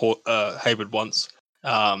tried to get Hayward once,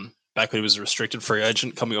 back when he was a restricted free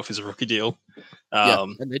agent coming off his rookie deal. Yeah,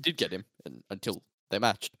 and they did get him until they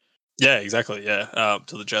matched. Yeah, exactly. Yeah,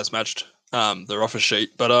 till the Jazz matched their offer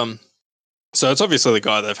sheet. But so it's obviously the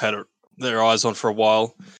guy they've had their eyes on for a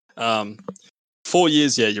while. 4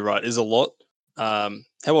 years, yeah, you're right, is a lot. How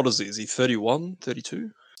old is he? Is he 31, 32?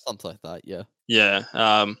 Something like that, yeah. Yeah.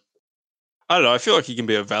 I don't know. I feel like he can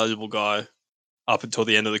be a valuable guy up until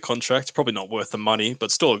the end of the contract. Probably not worth the money,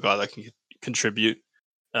 but still a guy that can contribute.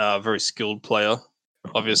 Very skilled player,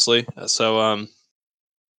 obviously. So,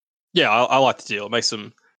 yeah, I like the deal. It makes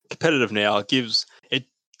them competitive now. It gives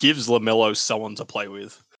LaMelo someone to play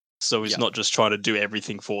with, so he's not just trying to do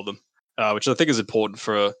everything for them, which I think is important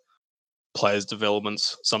for players'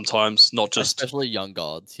 developments sometimes. Not just especially young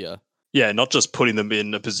guards, yeah. Yeah, not just putting them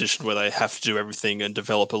in a position where they have to do everything and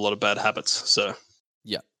develop a lot of bad habits. So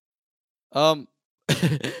Yeah. What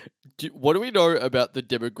do we know about the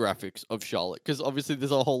demographics of Charlotte? Because obviously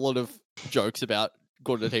there's a whole lot of jokes about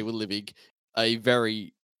Gordon Hayward living a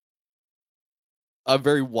very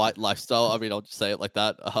white lifestyle. I mean, I'll just say it like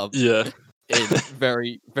that. yeah, In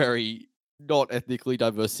very, very not ethnically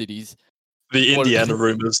diverse cities. the What Indiana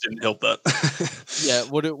rumors didn't help that. Yeah,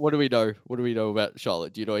 what do we know? What do we know about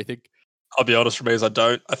Charlotte? Do you know anything? I'll be honest, Ramirez, I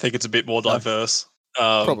don't. I think it's a bit more No, diverse,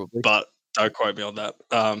 probably. but don't quote me on that.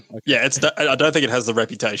 Okay. Yeah, I don't think it has the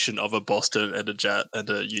reputation of a Boston and a Jet and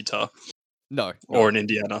a Utah No, or an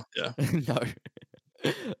Indiana. Yeah, no.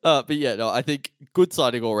 But yeah, no, I think good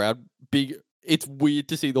signing all around. Big. It's weird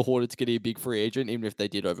to see the Hornets getting a big free agent, even if they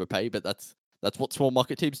did overpay. But that's what small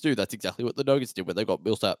market teams do. That's exactly what the Nuggets did when they got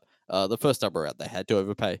Millsap. The first time around, they had to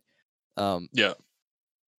overpay. yeah.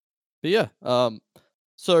 But yeah.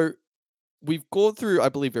 So we've gone through, I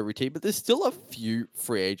believe, every team, but there's still a few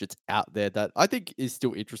free agents out there that I think is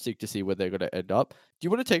still interesting to see where they're going to end up. Do you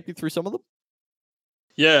want to take me through some of them?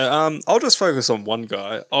 Yeah, I'll just focus on one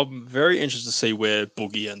guy. I'm very interested to see where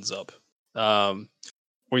Boogie ends up.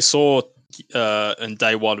 We saw in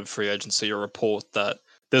day one of free agency a report that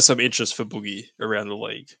there's some interest for Boogie around the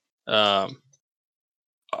league.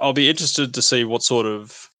 I'll be interested to see what sort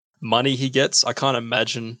of money he gets. I can't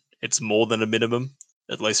imagine it's more than a minimum,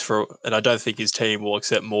 at least and I don't think his team will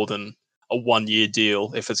accept more than a 1 year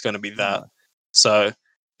deal if it's going to be that. No. So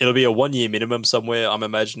it'll be a 1 year minimum somewhere, I'm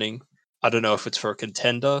imagining. I don't know if it's for a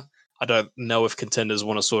contender. I don't know if contenders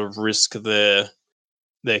want to sort of risk their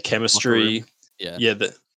chemistry. Yeah. Yeah,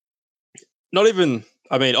 not even.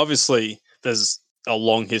 I mean, obviously, there's a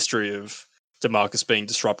long history of DeMarcus being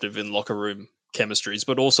disruptive in locker room chemistries,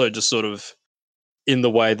 but also just sort of in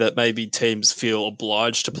the way that maybe teams feel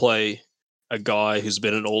obliged to play a guy who's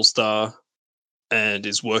been an all-star and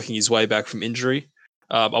is working his way back from injury.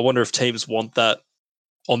 I wonder if teams want that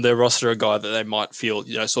on their roster, a guy that they might feel,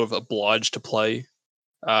 sort of obliged to play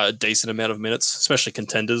a decent amount of minutes, especially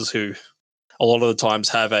contenders who a lot of the times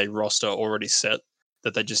have a roster already set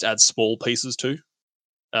that they just add small pieces to.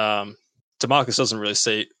 DeMarcus doesn't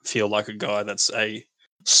really feel like a guy that's a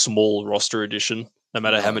small roster addition, no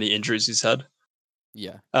matter how No. many injuries he's had.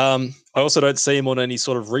 Yeah. I also don't see him on any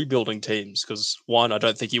sort of rebuilding teams because, one, I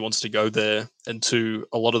don't think he wants to go there, and two,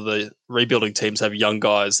 a lot of the rebuilding teams have young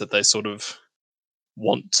guys that they sort of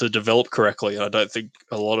want to develop correctly. And I don't think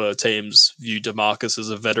a lot of teams view DeMarcus as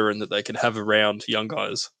a veteran that they can have around young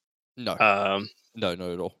guys. No. No, not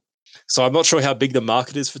at all. So I'm not sure how big the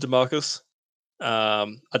market is for DeMarcus. I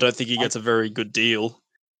don't think he gets a very good deal,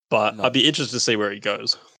 but No. I'd be interested to see where he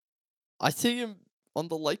goes. I see him on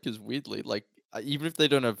the Lakers weirdly. Like, even if they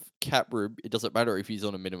don't have cap room, it doesn't matter if he's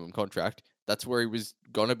on a minimum contract. That's where he was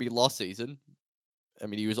gonna be last season. I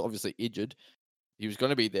mean, he was obviously injured. he was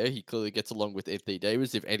going to be there. He clearly gets along with Anthony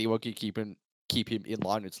Davis. If anyone can keep him in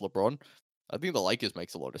line, it's LeBron. I think the Lakers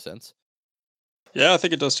makes a lot of sense. Yeah, I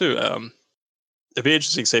think it does too. It'd be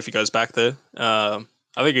interesting to see if he goes back there. I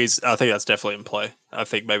think that's definitely in play. I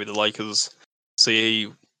think maybe the Lakers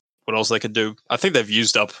see what else they can do. I think they've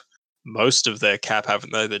used up most of their cap,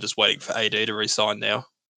 haven't they? They're just waiting for AD to re-sign now.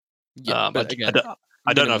 Yeah, but again,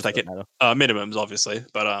 I don't know if minimums they don't can matter. minimums, obviously,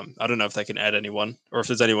 but I don't know if they can add anyone or if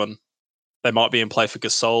there's anyone. They might be in play for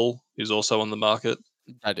Gasol, who's also on the market.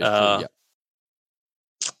 That is true.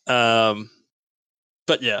 Yeah.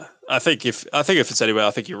 But yeah, I think if it's anywhere,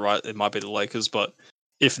 I think you're right. It might be the Lakers, but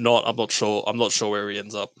if not, I'm not sure. I'm not sure where he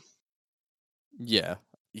ends up. Yeah.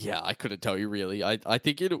 Yeah, I couldn't tell you really. I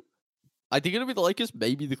think it'll be the Lakers,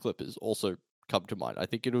 maybe the Clippers also come to mind. I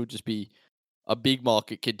think it'll just be a big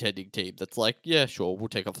market contending team that's like, yeah, sure, we'll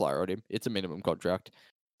take a flyer on him. It's a minimum contract.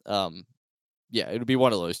 Um, yeah, it'll be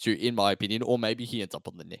one of those two, in my opinion, or maybe he ends up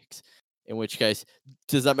on the Knicks. In which case,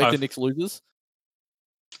 does that make the Knicks losers?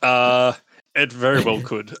 It very well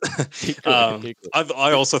could. It could. It could.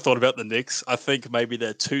 I also thought about the Knicks. I think maybe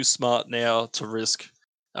they're too smart now to risk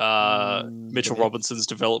The Mitchell Knicks. Robinson's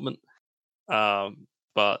development.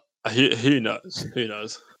 But who knows? Who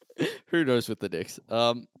knows? Who knows with the Knicks?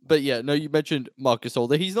 But yeah, no, you mentioned Marcus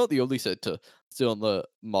Holder. He's not the only center still on the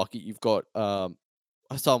market. You've got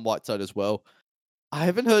Hassan Whiteside as well. I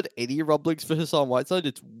haven't heard any rumblings for Hassan Whiteside.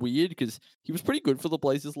 It's weird because he was pretty good for the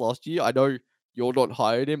Blazers last year. I know you're not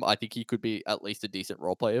hired him. I think he could be at least a decent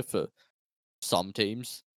role player for some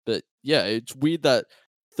teams. But yeah, it's weird that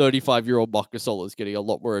 35-year-old Marcus Gasol is getting a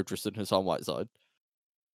lot more interest in Hassan Whiteside.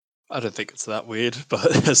 I don't think it's that weird,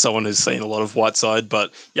 but as someone who's seen a lot of Whiteside,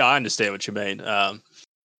 but yeah, I understand what you mean.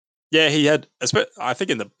 Yeah, he had. I think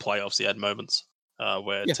in the playoffs he had moments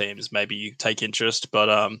where Yeah. teams maybe take interest, but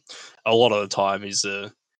a lot of the time he's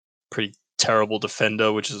a pretty terrible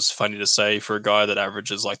defender, which is funny to say for a guy that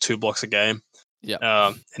averages like 2 blocks a game.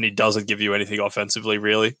 Yeah. And he doesn't give you anything offensively,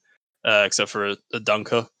 really, except for a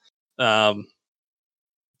dunker. I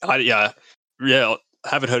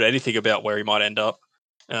haven't heard anything about where he might end up.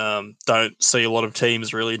 Don't see a lot of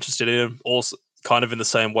teams really interested in him. Also, kind of in the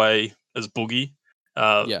same way as Boogie,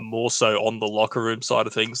 Yeah. more so on the locker room side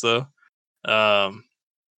of things, though.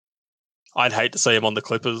 I'd hate to see him on the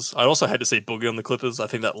Clippers. I'd also hate to see Boogie on the Clippers. I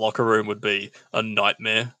think that locker room would be a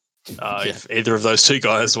nightmare if either of those two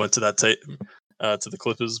guys went to that team, to the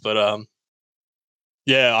Clippers. But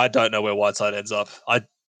yeah, I don't know where Whiteside ends up.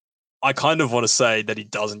 I kind of want to say that he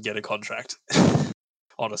doesn't get a contract,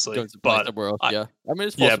 honestly. Going to play But somewhere else. Yeah. I mean,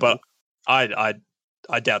 it's yeah, possible. but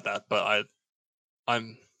I doubt that. But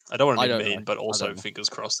I don't want to be don't mean, know. but I also don't know. fingers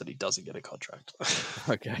crossed that he doesn't get a contract.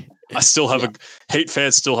 Okay. I still have Yeah. Heat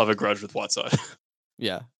fans still have a grudge with Whiteside.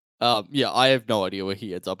 Yeah. Yeah, I have no idea where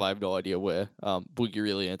he ends up. I have no idea where Boogie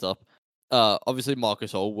really ends up. Obviously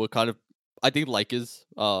Marcus Hall were kind of, I think Lakers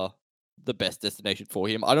are the best destination for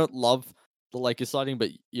him. I don't love the Lakers signing, but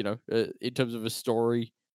you know, in terms of a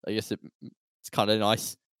story, I guess it's kind of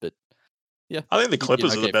nice. But yeah, I think the he'd be an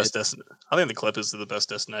Clippers are the okay best fit. I think the Clippers are the best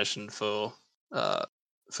destination for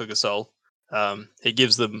Gasol. He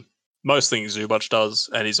gives them most things Zubac does,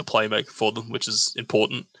 and he's a playmaker for them, which is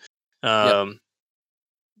important. Yep, Um,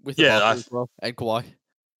 with the yeah, Barkley as well and Kawhi.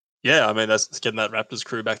 I mean that's getting that Raptors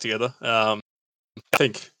crew back together. I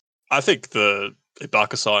think the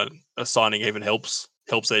Ibaka signing even helps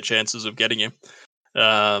their chances of getting him.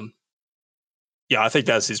 Yeah, I think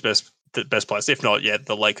that's the best place. If not, yeah,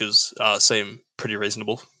 the Lakers seem pretty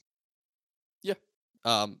reasonable. Yeah.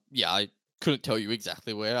 Yeah, I couldn't tell you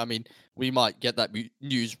exactly where. I mean, we might get that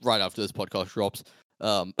news right after this podcast drops.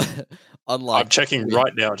 Um, I'm unlike checking with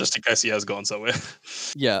right now just in case he has gone somewhere.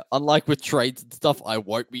 yeah, unlike with trades and stuff, I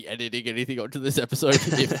won't be editing anything onto this episode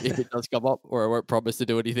if it does come up, or I won't promise to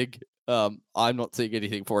do anything. I'm not seeing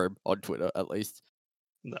anything for him on Twitter, at least.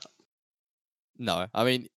 No. No, I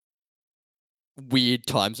mean, weird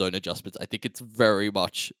time zone adjustments. I think it's very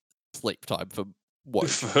much sleep time for Woj.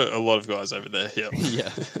 For a lot of guys over there, yeah. Yeah.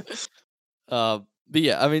 But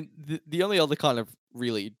yeah, I mean, the only other kind of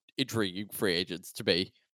really intriguing free agents to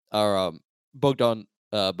me are Bogdan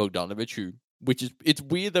Bogdanovic, it's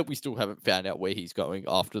weird that we still haven't found out where he's going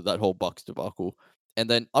after that whole Bucks debacle. And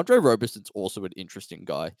then Andre Roberson's also an interesting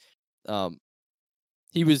guy. Um,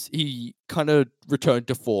 he kind of returned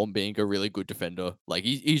to form being a really good defender. Like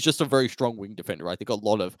he's just a very strong wing defender. I think a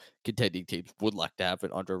lot of contending teams would like to have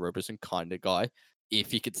an Andre Roberson kind of guy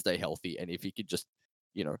if he could stay healthy and if he could just,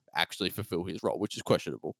 actually fulfill his role, which is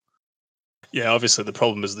questionable. Yeah, obviously the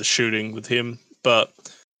problem is the shooting with him, but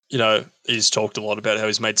he's talked a lot about how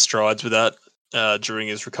he's made strides with that during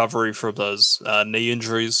his recovery from those knee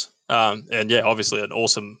injuries. And yeah, obviously an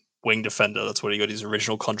awesome wing defender. That's what he got his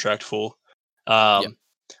original contract for. Yeah.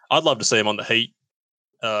 I'd love to see him on the Heat.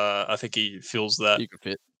 I think he feels that. You could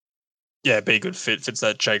fit. Yeah, be a good fit. Fits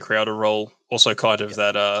that Jay Crowder role. Also, kind of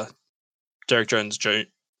that Derek Jones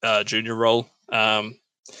Jr. role.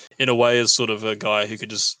 In a way, as sort of a guy who could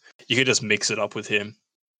just mix it up with him,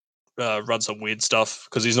 run some weird stuff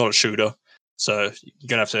because he's not a shooter. So you're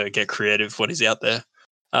gonna have to get creative when he's out there.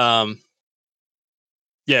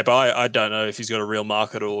 Yeah, but I don't know if he's got a real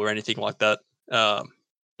market or anything like that. But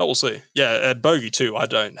we'll see. Yeah, and Bogey too. I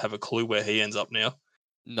don't have a clue where he ends up now.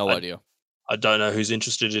 No idea. I don't know who's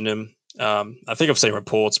interested in him. I think I've seen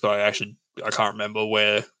reports, but I can't remember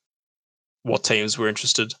what teams were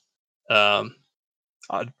interested. Do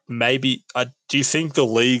you think the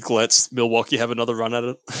league lets Milwaukee have another run at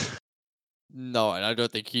it? No, and I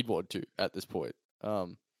don't think he'd want to at this point.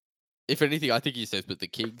 If anything, I think he says with the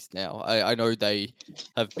Kings now. I know they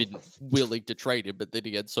have been willing to trade him, but then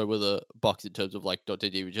again, so were the Bucks in terms of like Dante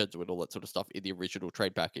DiVincenzo and all that sort of stuff in the original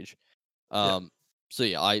trade package. So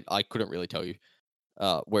yeah, I couldn't really tell you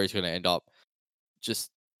where he's going to end up.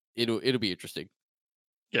 Just it'll be interesting.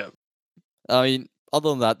 Yeah. I mean, other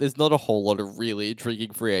than that, there's not a whole lot of really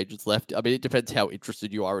intriguing free agents left. I mean, it depends how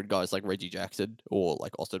interested you are in guys like Reggie Jackson or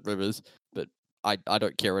like Austin Rivers, but I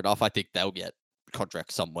don't care enough. I think they'll get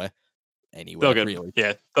contracts somewhere, anywhere. Really.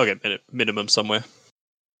 Yeah, they'll get minimum somewhere.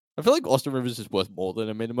 I feel like Austin Rivers is worth more than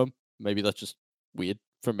a minimum. Maybe that's just weird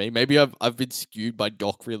for me. Maybe I've been skewed by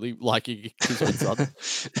Doc really liking his son.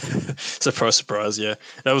 Surprise, yeah.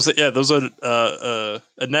 There was a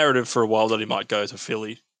narrative for a while that he might go to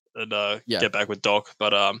Philly and get back with Doc,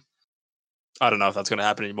 but I don't know if that's going to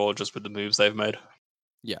happen anymore just with the moves they've made.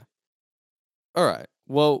 Yeah. All right.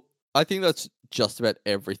 Well, I think that's just about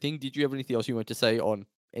everything. Did you have anything else you want to say on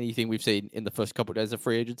anything we've seen in the first couple of days of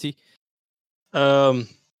free agency?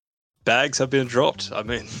 Bags have been dropped. I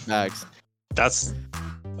mean, bags. That's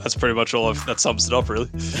pretty much all that sums it up, really.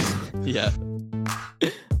 Yeah.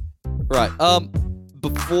 Right.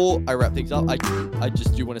 Before I wrap things up, I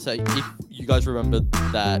just do want to say, if you guys remember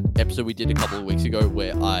that episode we did a couple of weeks ago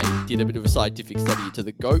where I did a bit of a scientific study into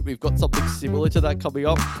the GOAT, we've got something similar to that coming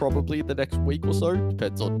up probably in the next week or so.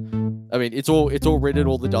 Depends on. I mean, it's all written,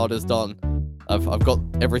 all the data's done. I've got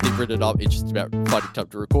everything written up. It's just about finding time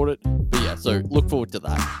to record it. But yeah, so look forward to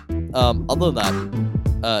that. Other than that,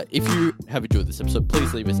 if you have enjoyed this episode,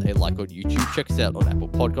 please leave us a like on YouTube. Check us out on Apple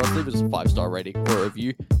Podcasts. Leave us a 5-star rating or a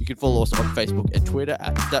review. You can follow us on Facebook and Twitter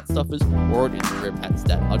at StatStuffers or on Instagram at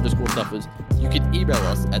stat_stuffers. You can email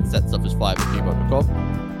us at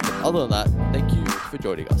statstuffers5@gmail.com. Other than that, thank you for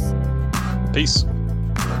joining us. Peace.